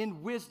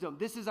 in wisdom.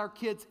 This is our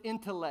kids'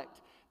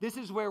 intellect. This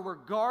is where we're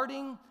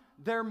guarding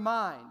their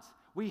minds.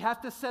 We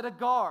have to set a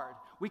guard.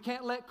 We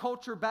can't let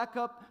culture back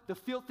up the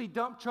filthy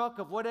dump truck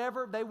of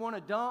whatever they want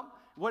to dump,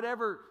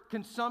 whatever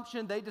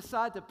consumption they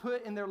decide to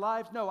put in their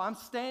lives. No, I'm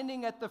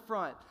standing at the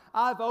front.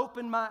 I've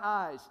opened my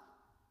eyes.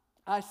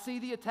 I see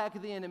the attack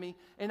of the enemy,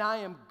 and I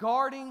am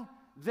guarding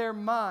their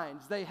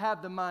minds. They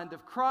have the mind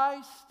of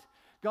Christ.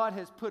 God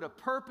has put a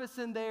purpose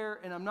in there,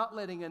 and I'm not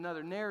letting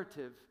another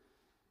narrative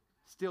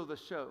steal the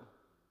show.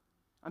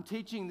 I'm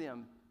teaching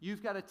them.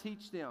 You've got to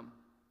teach them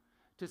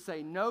to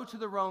say no to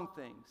the wrong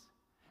things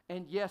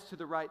and yes to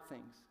the right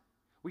things.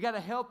 We got to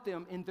help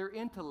them in their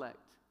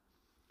intellect.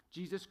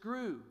 Jesus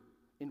grew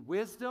in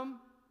wisdom.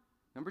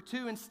 Number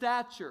 2, in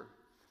stature.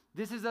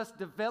 This is us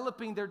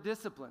developing their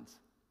disciplines.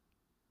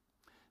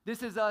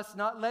 This is us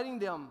not letting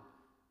them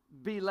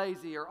be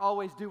lazy or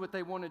always do what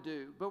they want to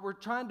do, but we're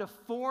trying to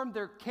form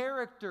their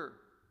character.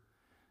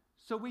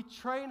 So we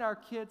train our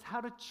kids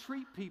how to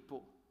treat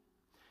people.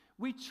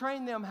 We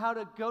train them how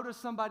to go to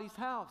somebody's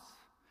house.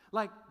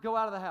 Like, go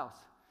out of the house.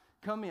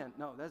 Come in.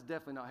 No, that's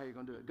definitely not how you're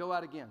going to do it. Go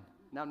out again.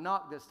 Now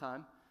knock this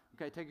time.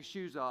 Okay, take your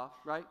shoes off,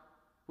 right?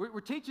 We're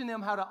teaching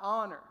them how to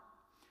honor.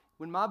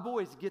 When my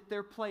boys get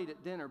their plate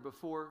at dinner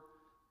before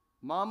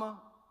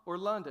Mama or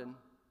London,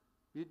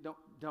 you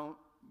don't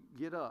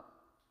get up.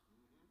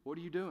 What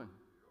are you doing?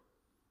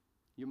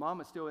 Your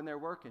mama's still in there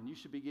working. You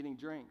should be getting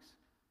drinks.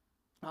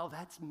 Oh,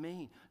 that's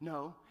mean.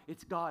 No,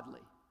 it's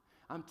godly.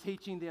 I'm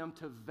teaching them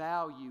to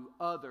value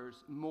others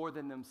more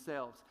than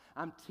themselves.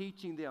 I'm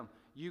teaching them.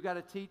 You got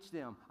to teach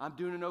them. I'm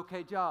doing an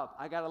okay job.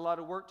 I got a lot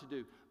of work to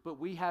do. But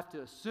we have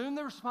to assume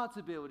the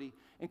responsibility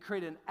and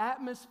create an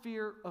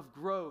atmosphere of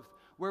growth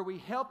where we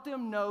help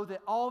them know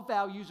that all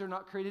values are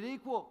not created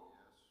equal.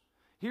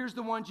 Here's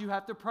the ones you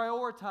have to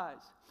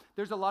prioritize.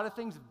 There's a lot of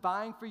things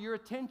vying for your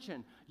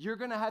attention. You're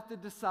going to have to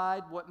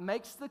decide what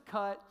makes the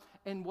cut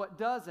and what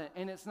doesn't.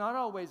 And it's not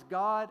always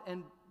God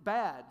and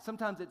bad.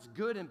 Sometimes it's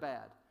good and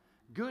bad.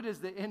 Good is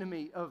the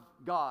enemy of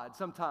God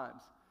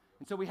sometimes.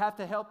 And so we have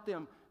to help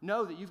them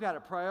know that you've got to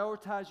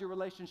prioritize your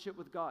relationship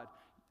with God.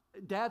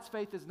 Dad's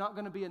faith is not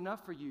going to be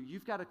enough for you.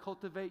 You've got to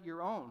cultivate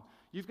your own.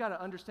 You've got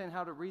to understand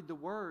how to read the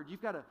Word.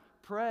 You've got to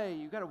pray.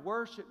 You've got to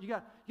worship. You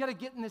got to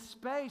get in this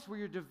space where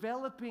you're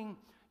developing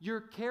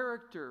your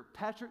character.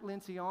 Patrick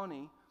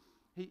Lencioni,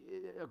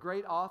 a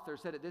great author,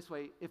 said it this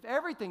way: if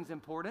everything's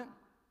important,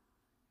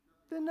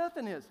 then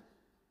nothing is.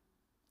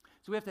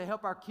 So we have to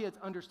help our kids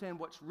understand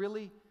what's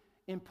really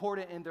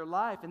important in their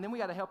life, and then we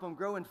got to help them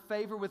grow in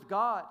favor with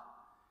God.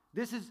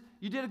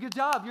 You did a good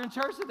job. You're in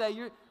church today.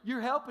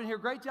 You're helping here.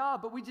 Great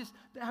job. But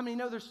how many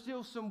know there's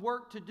still some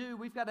work to do?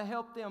 We've got to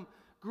help them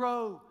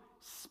grow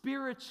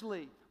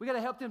spiritually. We got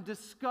to help them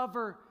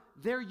discover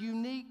their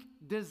unique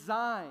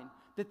design,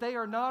 that they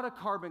are not a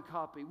carbon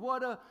copy.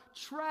 What a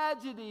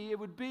tragedy it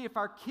would be if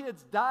our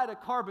kids died a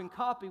carbon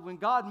copy when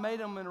God made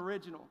them an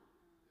original.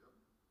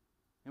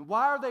 And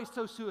why are they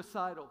so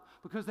suicidal?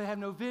 Because they have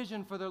no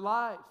vision for their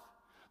life,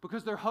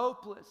 because they're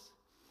hopeless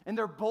and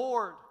they're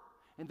bored,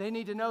 and they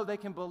need to know they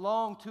can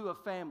belong to a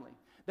family.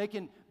 They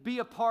can be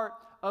a part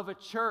of a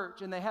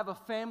church, and they have a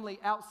family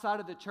outside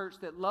of the church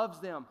that loves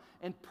them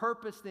and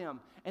purpose them,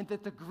 and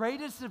that the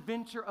greatest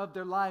adventure of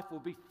their life will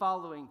be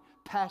following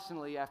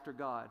passionately after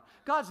God.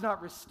 God's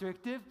not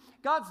restrictive.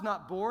 God's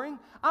not boring.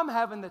 I'm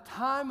having the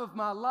time of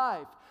my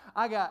life.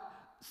 I got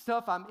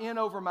stuff I'm in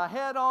over my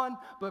head on,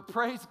 but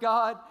praise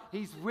God,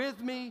 He's with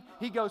me.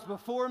 He goes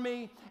before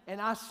me, and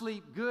I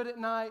sleep good at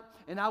night,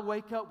 and I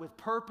wake up with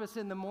purpose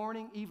in the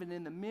morning, even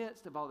in the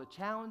midst of all the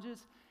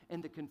challenges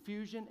and the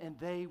confusion, and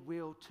they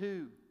will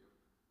too,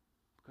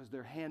 because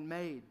they're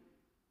handmade.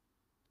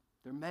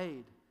 They're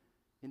made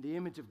in the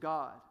image of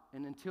God,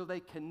 and until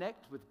they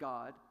connect with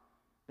God,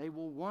 they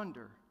will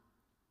wander,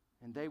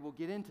 and they will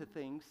get into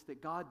things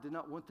that God did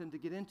not want them to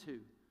get into,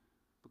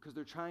 because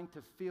they're trying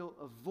to fill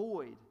a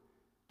void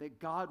that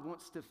God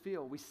wants to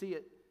fill. We see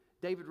it,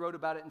 David wrote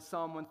about it in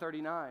Psalm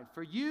 139.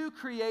 For you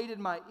created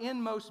my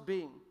inmost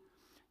being.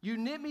 You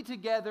knit me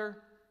together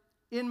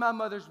in my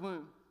mother's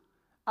womb.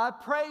 I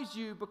praise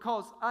you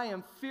because I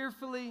am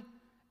fearfully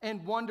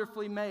and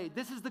wonderfully made.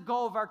 This is the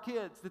goal of our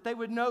kids, that they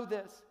would know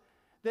this,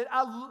 that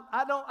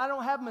I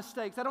don't have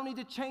mistakes. I don't need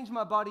to change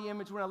my body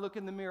image when I look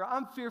in the mirror.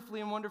 I'm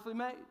fearfully and wonderfully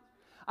made.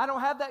 I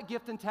don't have that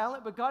gift and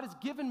talent, but God has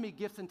given me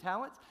gifts and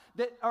talents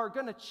that are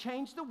going to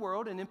change the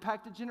world and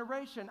impact a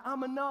generation.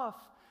 I'm enough.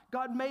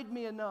 God made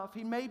me enough.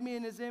 He made me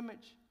in His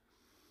image.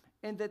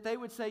 And that they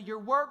would say, your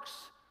works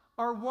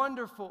are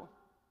wonderful.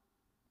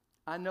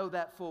 I know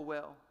that full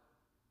well.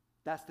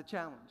 That's the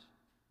challenge.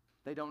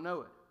 They don't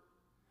know it.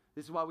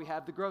 This is why we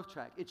have the growth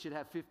track. It should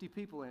have 50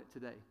 people in it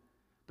today.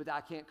 But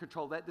I can't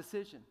control that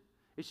decision.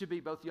 It should be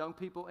both young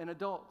people and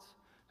adults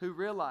who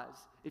realize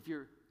if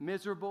you're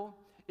miserable,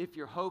 if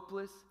you're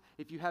hopeless,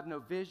 if you have no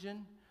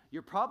vision,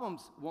 your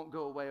problems won't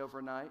go away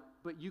overnight,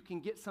 but you can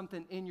get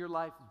something in your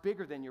life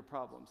bigger than your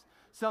problems.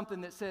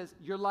 Something that says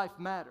your life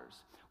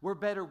matters. We're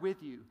better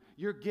with you.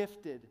 You're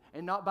gifted,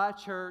 and not by a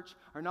church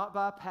or not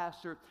by a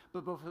pastor,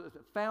 but by the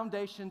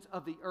foundations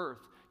of the earth.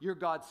 Your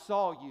God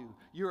saw you.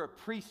 You're a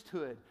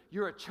priesthood.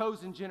 You're a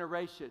chosen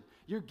generation.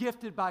 You're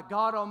gifted by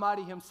God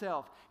Almighty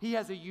Himself. He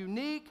has a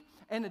unique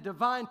and a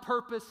divine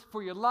purpose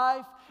for your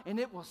life, and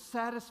it will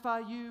satisfy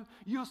you.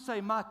 You'll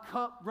say, my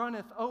cup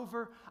runneth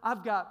over.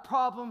 I've got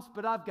problems,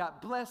 but I've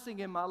got blessing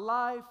in my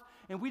life.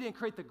 And we didn't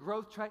create the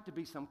growth track to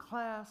be some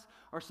class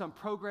or some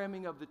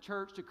programming of the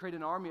church to create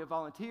an army of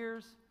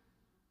volunteers.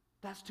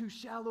 That's too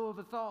shallow of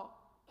a thought.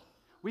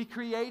 We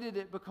created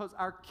it because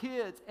our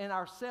kids and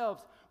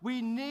ourselves,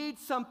 we need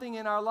something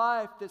in our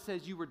life that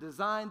says you were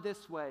designed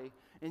this way,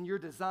 and your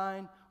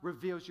design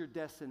reveals your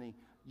destiny.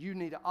 You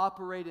need to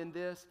operate in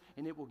this,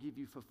 and it will give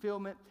you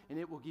fulfillment, and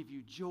it will give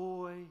you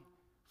joy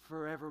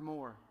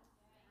forevermore.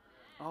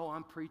 Oh,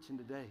 I'm preaching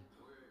today.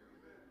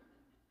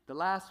 The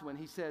last one,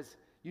 he says,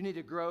 you need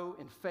to grow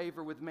in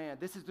favor with man.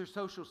 This is their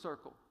social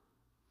circle.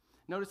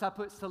 Notice I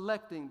put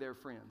selecting their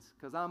friends,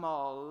 because I'm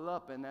all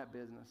up in that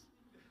business.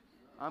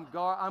 I'm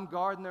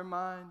guarding their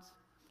minds,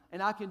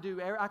 and I can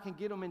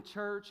get them in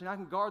church, and I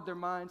can guard their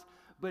minds,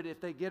 but if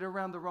they get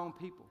around the wrong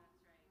people,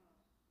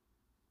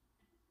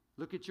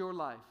 look at your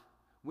life.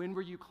 When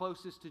were you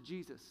closest to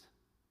Jesus?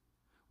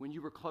 When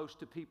you were close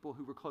to people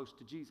who were close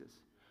to Jesus.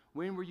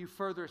 When were you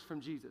furthest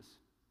from Jesus?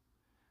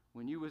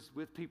 When you was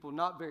with people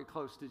not very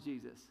close to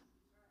Jesus.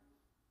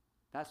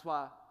 That's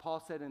why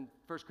Paul said in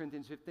 1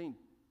 Corinthians 15,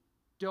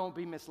 don't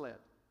be misled.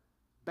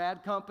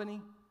 Bad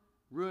company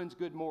ruins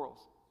good morals.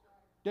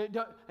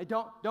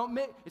 Don't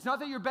mix. It's not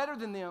that you're better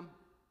than them,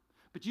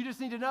 but you just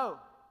need to know.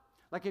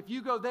 Like if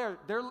you go there,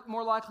 they're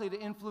more likely to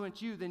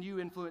influence you than you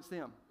influence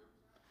them.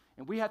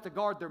 And we have to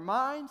guard their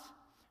minds.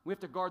 We have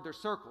to guard their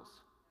circles.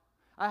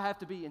 I have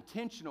to be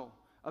intentional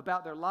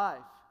about their life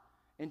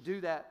and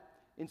do that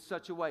in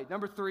such a way.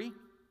 Number 3,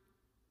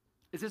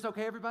 is this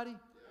okay, everybody? Yes.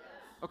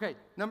 Okay,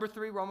 number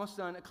 3, we're almost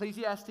done.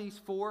 Ecclesiastes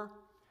 4,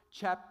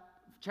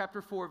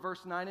 chapter 4,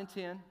 verse 9 and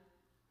 10.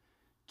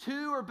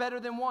 2 are better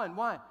than 1.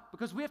 Why?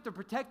 Because we have to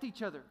protect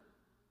each other.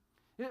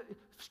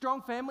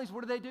 Strong families,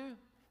 what do?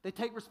 They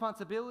take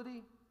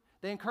responsibility.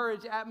 They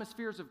encourage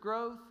atmospheres of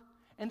growth.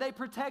 And they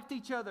protect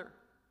each other.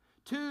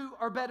 2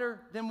 are better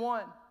than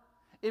 1.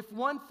 If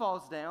one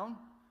falls down,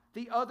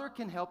 the other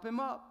can help him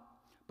up.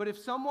 But if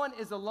someone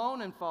is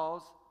alone and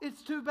falls,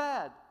 it's too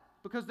bad,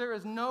 because there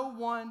is no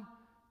one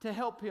to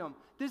help him.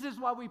 This is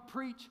why we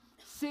preach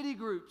city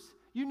groups.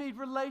 You need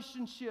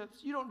relationships.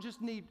 You don't just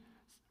need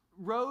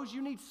rows,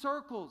 you need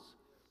circles.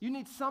 You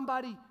need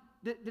somebody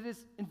that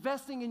is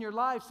investing in your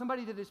life,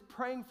 somebody that is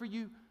praying for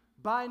you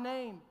by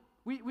name.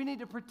 We need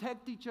to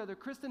protect each other.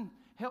 Kristen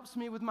helps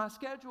me with my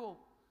schedule.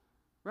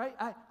 Right?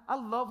 I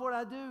love what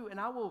I do, and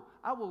I will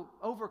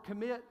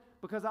overcommit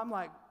because I'm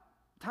like,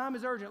 time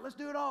is urgent. Let's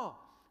do it all.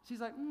 She's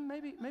like,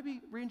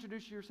 maybe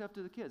reintroduce yourself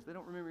to the kids. They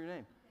don't remember your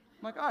name.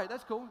 I'm like, all right,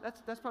 that's cool.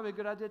 That's probably a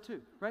good idea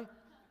too, right?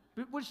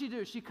 But what does she do?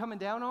 Is she coming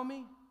down on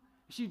me?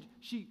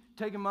 She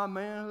taking my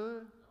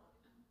manhood?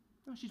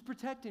 No, she's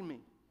protecting me.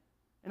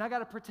 And I got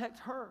to protect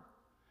her.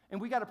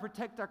 And we got to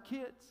protect our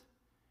kids.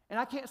 And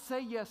I can't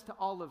say yes to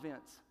all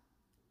events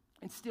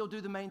and still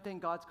do the main thing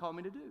God's called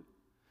me to do.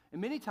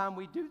 And many times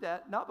we do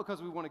that, not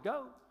because we want to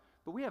go,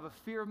 but we have a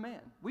fear of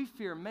man. We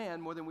fear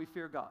man more than we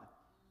fear God.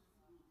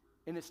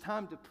 And it's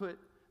time to put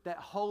that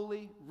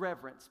holy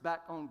reverence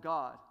back on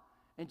God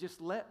and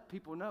just let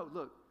people know,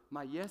 look,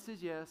 my yes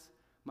is yes,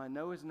 my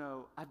no is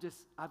no.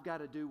 I've got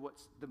to do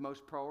what's the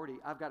most priority.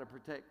 I've got to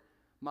protect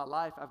my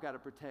life. I've got to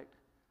protect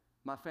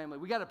my family.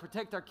 We got to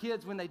protect our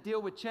kids when they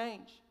deal with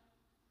change.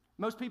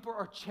 Most people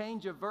are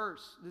change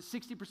averse. The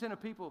 60%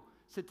 of people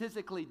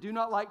statistically do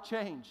not like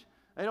change.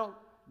 They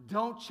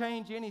don't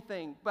change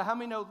anything. But how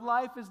many know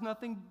life is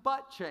nothing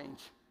but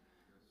change?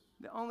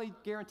 The only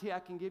guarantee I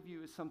can give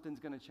you is something's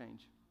going to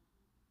change.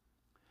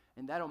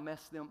 And that'll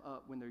mess them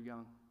up when they're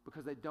young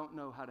because they don't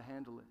know how to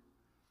handle it.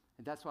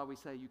 And that's why we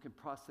say you can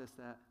process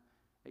that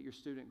at your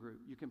student group.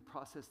 You can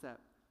process that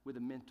with a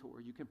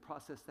mentor. You can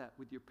process that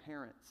with your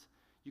parents.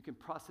 You can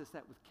process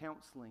that with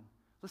counseling.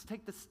 Let's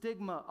take the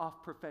stigma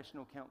off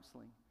professional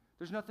counseling.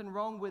 There's nothing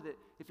wrong with it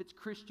if it's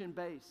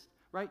Christian-based,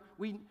 right?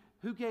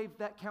 Who gave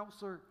that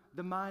counselor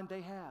the mind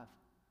they have?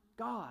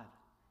 God.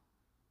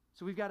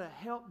 So we've got to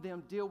help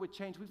them deal with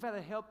change. We've got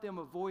to help them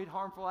avoid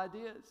harmful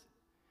ideas.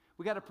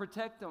 We've got to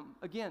protect them.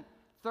 Again,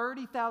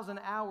 30,000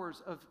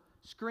 hours of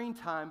screen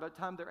time by the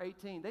time they're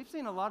 18. They've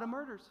seen a lot of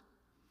murders.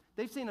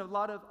 They've seen a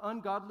lot of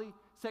ungodly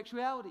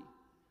sexuality.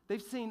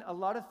 They've seen a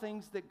lot of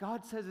things that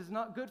God says is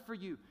not good for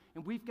you.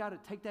 And we've got to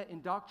take that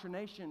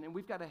indoctrination and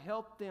we've got to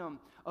help them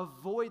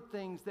avoid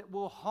things that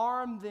will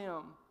harm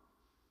them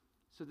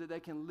so that they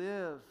can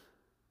live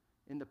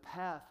in the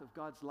path of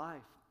God's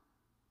life.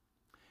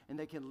 And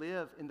they can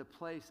live in the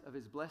place of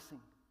His blessing.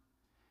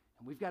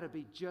 And we've got to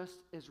be just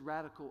as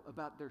radical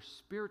about their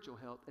spiritual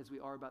health as we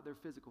are about their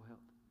physical health.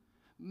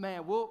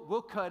 Man,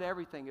 we'll cut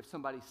everything if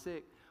somebody's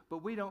sick,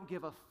 but we don't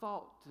give a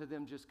thought to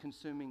them just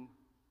consuming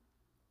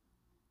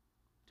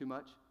too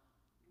much.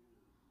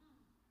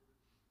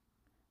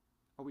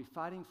 Are we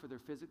fighting for their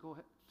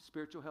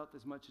spiritual health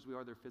as much as we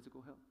are their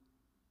physical health?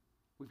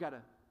 We've got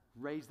to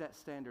raise that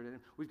standard, and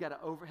we've got to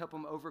help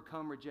them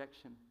overcome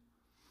rejection.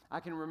 I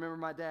can remember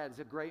my dad is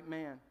a great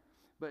man,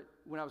 but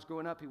when I was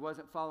growing up, he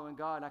wasn't following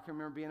God, and I can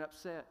remember being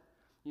upset,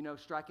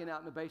 striking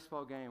out in a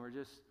baseball game or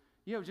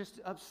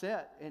just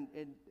upset,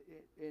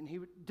 and he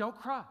would, don't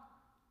cry.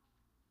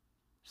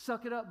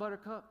 Suck it up,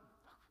 buttercup.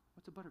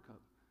 What's a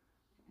buttercup?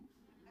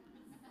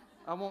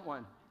 I want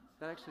one.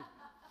 But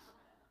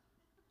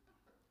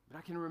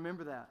I can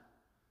remember that.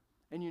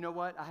 And you know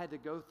what? I had to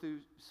go through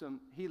some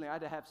healing. I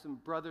had to have some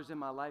brothers in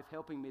my life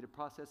helping me to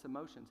process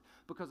emotions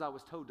because I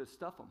was told to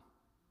stuff them.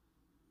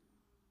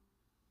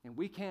 And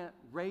we can't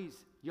raise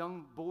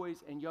young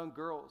boys and young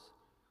girls.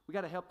 We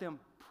got to help them.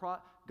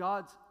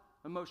 God's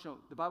emotional.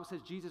 The Bible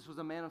says Jesus was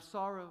a man of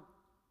sorrow.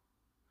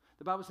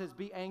 The Bible says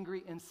be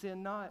angry and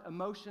sin not.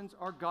 Emotions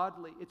are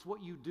godly. It's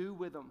what you do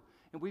with them.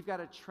 And we've got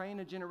to train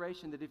a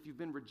generation that if you've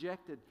been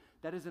rejected,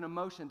 that is an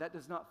emotion. That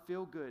does not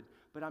feel good.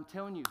 But I'm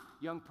telling you,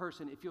 young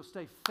person, if you'll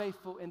stay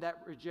faithful in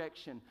that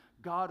rejection,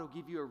 God will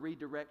give you a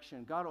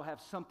redirection. God will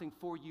have something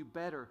for you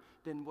better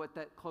than what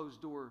that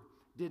closed door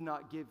did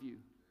not give you.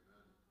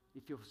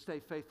 If you'll stay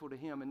faithful to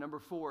Him. And number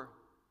 4,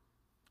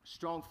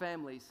 strong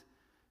families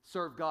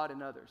serve God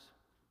and others.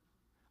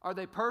 Are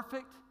they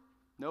perfect?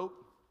 Nope.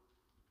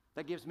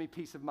 That gives me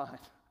peace of mind.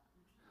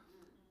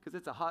 Because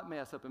it's a hot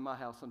mess up in my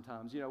house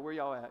sometimes. Where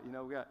y'all at?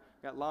 We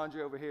got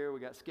laundry over here. We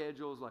got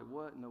schedules. Like,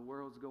 what in the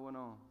world's going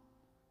on?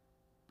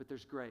 But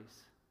there's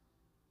grace.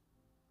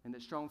 And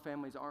that strong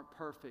families aren't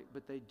perfect,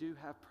 but they do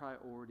have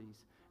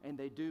priorities. And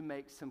they do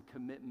make some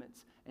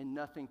commitments. And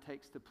nothing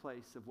takes the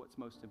place of what's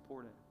most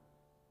important.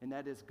 And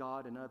that is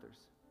God and others.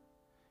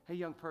 Hey,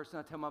 young person,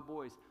 I tell my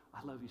boys,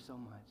 I love you so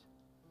much.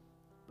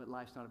 But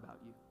life's not about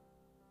you.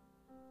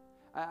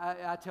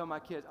 I tell my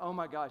kids, oh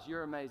my gosh,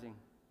 you're amazing.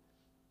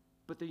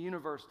 But the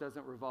universe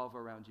doesn't revolve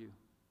around you.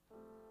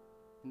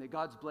 And that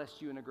God's blessed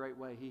you in a great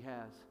way. He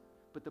has.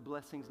 But the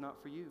blessing's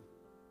not for you.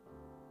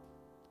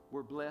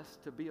 We're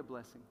blessed to be a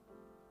blessing.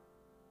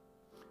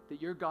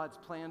 That you're God's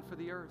plan for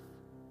the earth.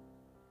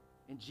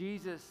 And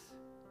Jesus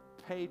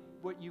paid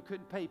what you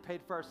couldn't pay. He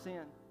paid for our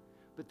sin.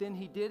 But then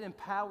He did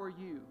empower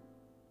you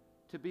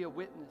to be a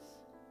witness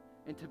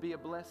and to be a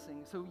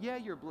blessing. So yeah,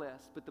 you're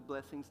blessed, but the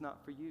blessing's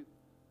not for you.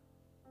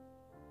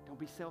 Don't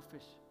be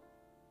selfish.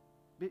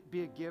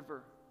 Be a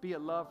giver. Be a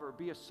lover.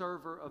 Be a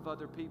server of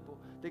other people.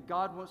 That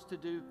God wants to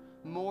do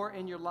more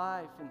in your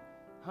life. And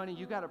honey,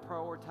 you got to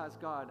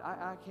prioritize God.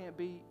 I can't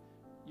be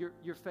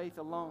your faith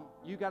alone.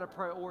 You got to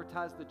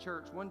prioritize the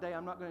church. One day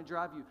I'm not going to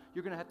drive you.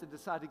 You're going to have to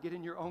decide to get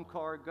in your own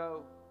car and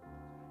go.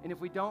 And if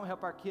we don't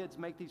help our kids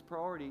make these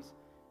priorities,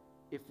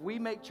 if we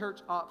make church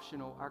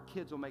optional, our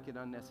kids will make it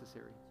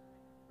unnecessary.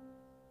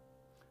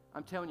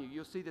 I'm telling you,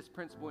 you'll see this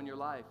principle in your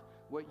life.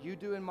 What you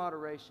do in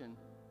moderation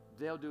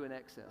they'll do in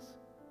excess.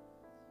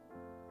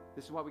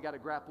 This is why we got to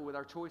grapple with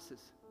our choices.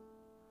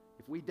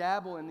 If we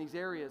dabble in these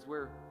areas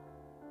where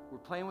we're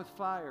playing with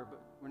fire,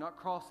 but we're not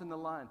crossing the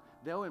line,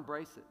 they'll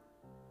embrace it.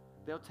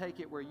 They'll take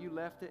it where you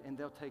left it, and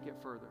they'll take it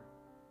further.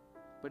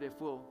 But if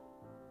we'll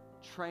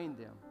train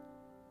them,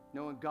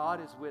 knowing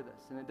God is with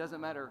us, and it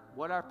doesn't matter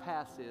what our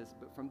past is,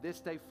 but from this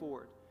day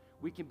forward,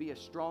 we can be a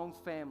strong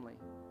family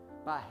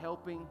by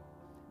helping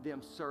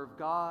them serve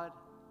God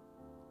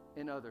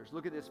and others.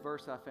 Look at this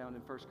verse I found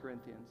in 1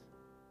 Corinthians.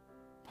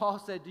 Paul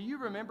said, do you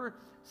remember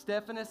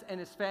Stephanus and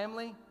his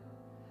family?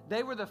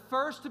 They were the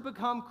first to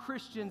become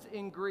Christians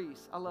in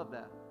Greece. I love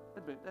that.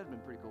 That'd been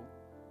pretty cool.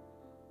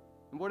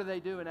 And what are they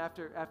doing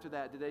after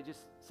that? Did they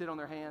just sit on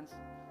their hands?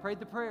 Prayed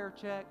the prayer,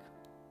 check.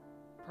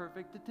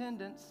 Perfect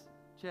attendance,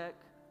 check.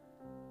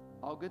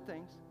 All good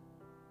things.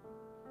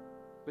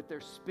 But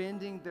they're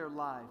spending their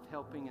life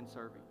helping and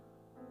serving.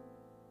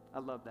 I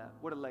love that.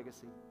 What a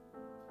legacy.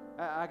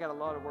 I got a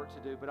lot of work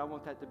to do, but I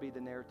want that to be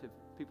the narrative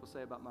people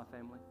say about my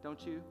family.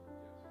 Don't you?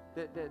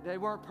 That they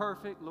weren't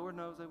perfect. Lord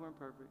knows they weren't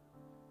perfect.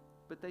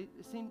 But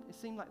it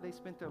seemed like they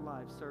spent their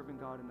lives serving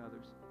God and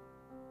others.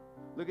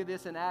 Look at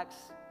this in Acts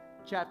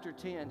chapter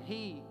 10.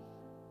 He,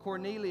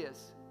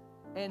 Cornelius,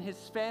 and his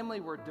family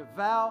were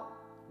devout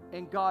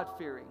and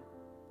God-fearing.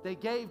 They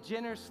gave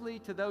generously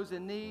to those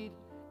in need,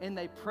 and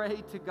they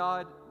prayed to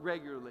God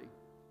regularly.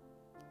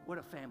 What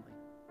a family.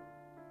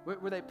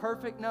 Were they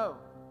perfect? No.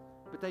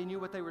 But they knew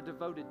what they were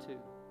devoted to.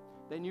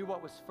 They knew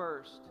what was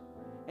first.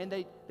 And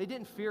they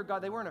didn't fear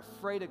God. They weren't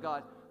afraid of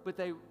God. But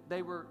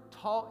they were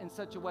taught in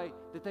such a way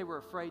that they were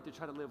afraid to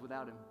try to live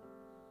without Him.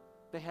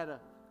 They had a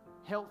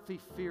healthy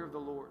fear of the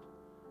Lord.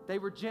 They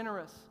were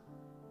generous.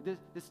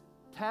 This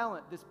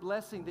talent, this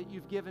blessing that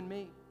you've given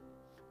me.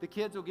 The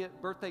kids will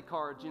get birthday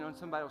cards, and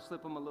somebody will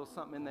slip them a little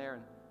something in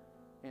there,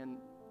 and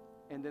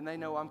then they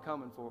know I'm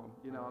coming for them,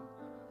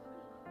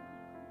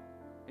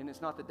 And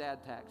it's not the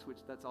dad tax, which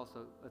that's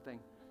also a thing.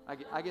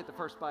 I get the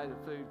first bite of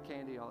food,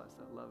 candy, all that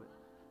stuff. Love it.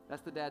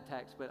 That's the dad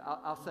tax. But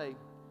I'll say,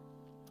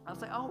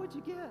 oh, what'd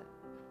you get?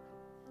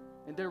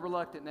 And they're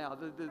reluctant now.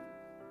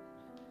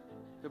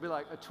 They'll be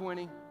like a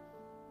 20.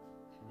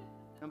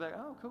 I'm like,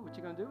 oh, cool. What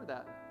you gonna do with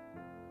that?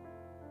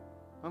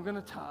 I'm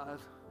gonna tithe.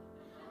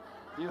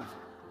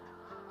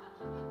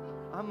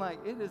 I'm like,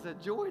 it is a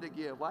joy to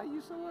give. Why are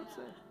you so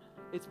upset?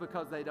 It's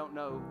because they don't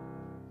know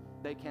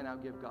they can't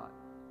outgive God.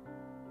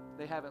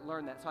 They haven't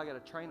learned that, so I got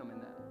to train them in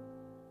that.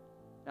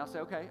 And I'll say,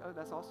 okay, oh,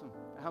 that's awesome.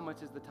 How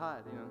much is the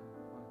tithe? They're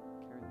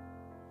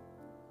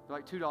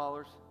like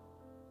 $2.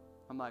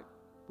 I'm like,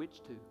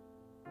 which two?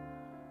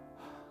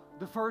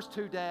 The first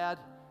two, Dad.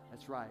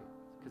 That's right,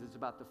 because it's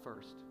about the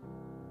first.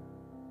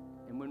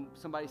 And when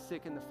somebody's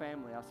sick in the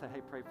family, I'll say,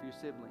 hey, pray for your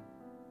sibling.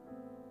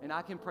 And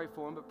I can pray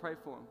for them, but pray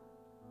for them.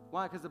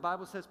 Why? Because the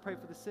Bible says pray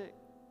for the sick.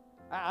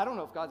 I don't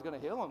know if God's going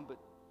to heal them, but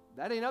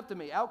that ain't up to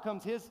me. Out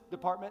comes His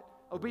department.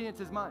 Obedience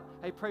is mine.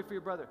 Hey, pray for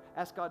your brother.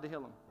 Ask God to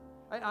heal him.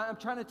 I'm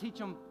trying to teach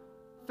them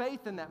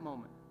faith in that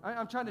moment.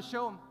 I'm trying to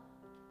show them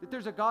that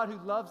there's a God who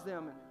loves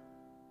them, and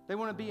they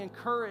want to be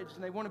encouraged,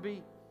 and they want to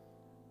be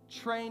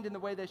trained in the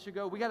way they should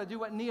go. We got to do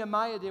what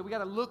Nehemiah did. We got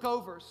to look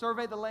over,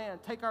 survey the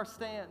land, take our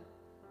stand,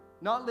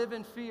 not live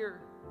in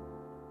fear.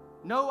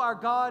 Know our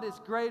God is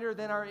greater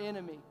than our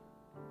enemy.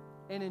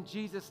 And in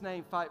Jesus'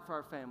 name, fight for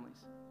our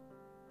families.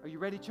 Are you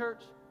ready,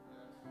 church?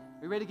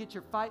 Are you ready to get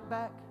your fight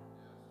back?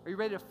 Are you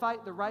ready to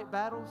fight the right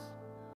battles?